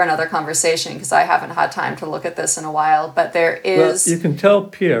another conversation because I haven't had time to look at this in a while. But there is... Well, you can tell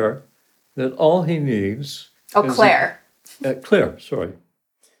Pierre that all he needs... Claire. Claire, sorry.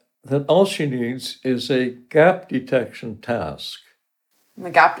 That all she needs is a gap detection task. The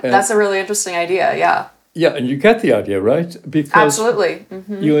gap, that's a really interesting idea, yeah. Yeah, and you get the idea, right? Because absolutely.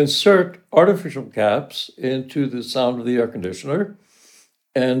 You insert artificial gaps into the sound of the air conditioner,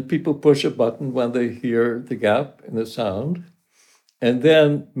 and people push a button when they hear the gap in the sound. And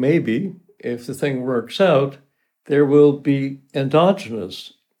then maybe, if the thing works out, there will be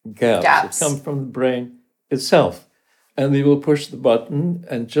endogenous gaps that come from the brain itself. And they will push the button,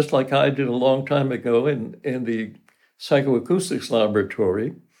 and just like I did a long time ago in the psychoacoustics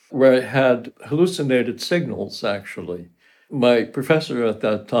laboratory, where I had hallucinated signals, actually. My professor at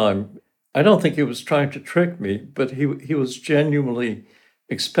that time, I don't think he was trying to trick me, but he was genuinely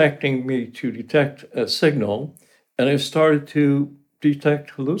expecting me to detect a signal, and I started to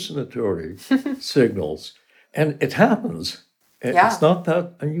detect hallucinatory signals. And it happens. It's not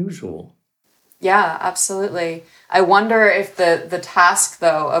that unusual. Yeah, absolutely. I wonder if the task,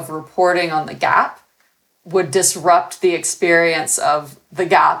 though, of reporting on the gap would disrupt the experience of the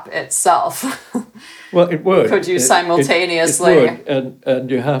gap itself. Well, it would. Could you simultaneously? It would,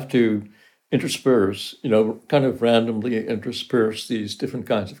 and you have to intersperse, kind of randomly intersperse these different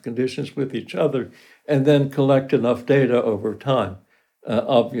kinds of conditions with each other, and then collect enough data over time,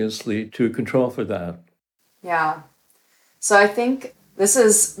 obviously, to control for that. Yeah. So I think this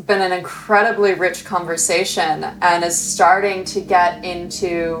has been an incredibly rich conversation and is starting to get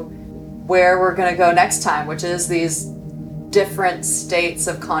into where we're going to go next time, which is these different states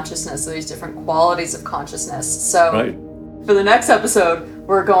of consciousness, these different qualities of consciousness. So for the next episode,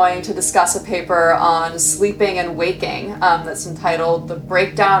 we're going to discuss a paper on sleeping and waking that's entitled The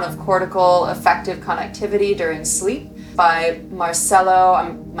Breakdown of Cortical Affective Connectivity During Sleep by Marcello,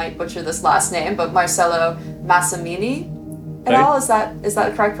 I might butcher this last name, but Marcello Massimini et al. Is that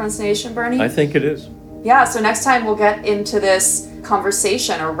a correct pronunciation, Bernie? I think it is. Yeah, so next time we'll get into this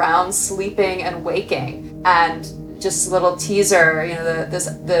conversation around sleeping and waking, and just a little teaser,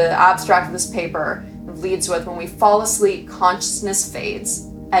 the abstract of this paper leads with, when we fall asleep, consciousness fades,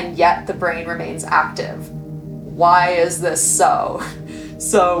 and yet the brain remains active. Why is this so?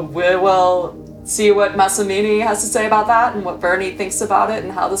 So we will see what Massimini has to say about that and what Bernie thinks about it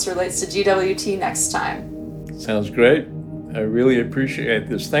and how this relates to GWT next time. Sounds great. I really appreciate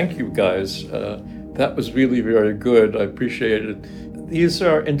this. Thank you, guys. That was really very good. I appreciate it. These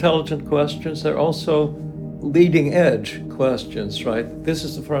are intelligent questions. They're also leading edge questions, right? This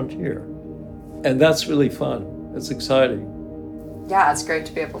is the frontier. And that's really fun. It's exciting. Yeah, it's great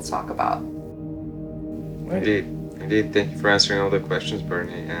to be able to talk about. Indeed. Thank you for answering all the questions,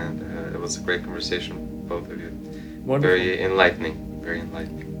 Bernie. And it was a great conversation, both of you. Wonderful. Very enlightening.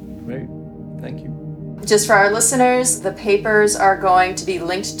 Great. Thank you. Just for our listeners, the papers are going to be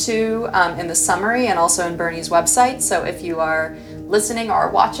linked to in the summary and also in Bernie's website. So if you are listening or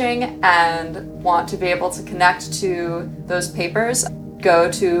watching and want to be able to connect to those papers,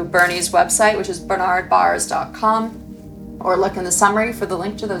 go to Bernie's website, which is bernardbars.com, or look in the summary for the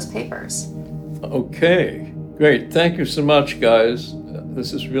link to those papers. Okay, great. Thank you so much, guys.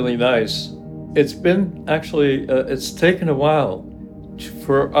 This is really nice. It's been actually, it's taken a while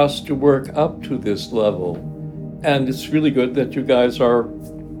for us to work up to this level. And it's really good that you guys are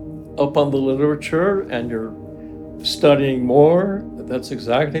up on the literature and you're studying more. That's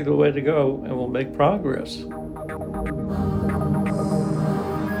exactly the way to go, and we'll make progress.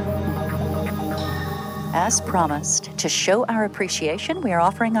 As promised, to show our appreciation, we are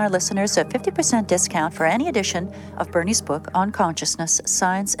offering our listeners a 50% discount for any edition of Bernie's book on consciousness,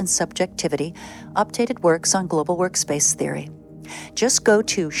 science, and subjectivity, updated works on global workspace theory. Just go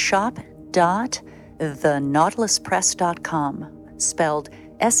to shop.thenautiluspress.com, spelled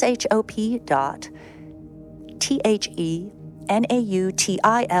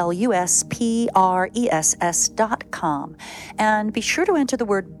shop.thenautiluspress.com, and be sure to enter the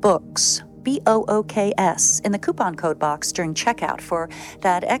word books, BOOKS, in the coupon code box during checkout for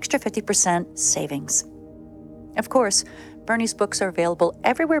that extra 50% savings. Of course, Bernie's books are available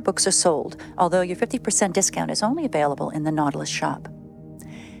everywhere books are sold, although your 50% discount is only available in the Nautilus shop.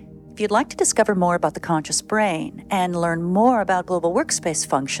 If you'd like to discover more about the conscious brain and learn more about global workspace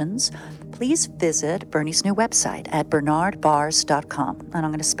functions, please visit Bernie's new website at bernardbars.com. And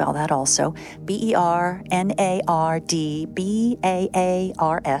I'm going to spell that also,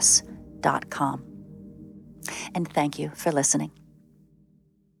 BERNARDBAARS.com. And thank you for listening.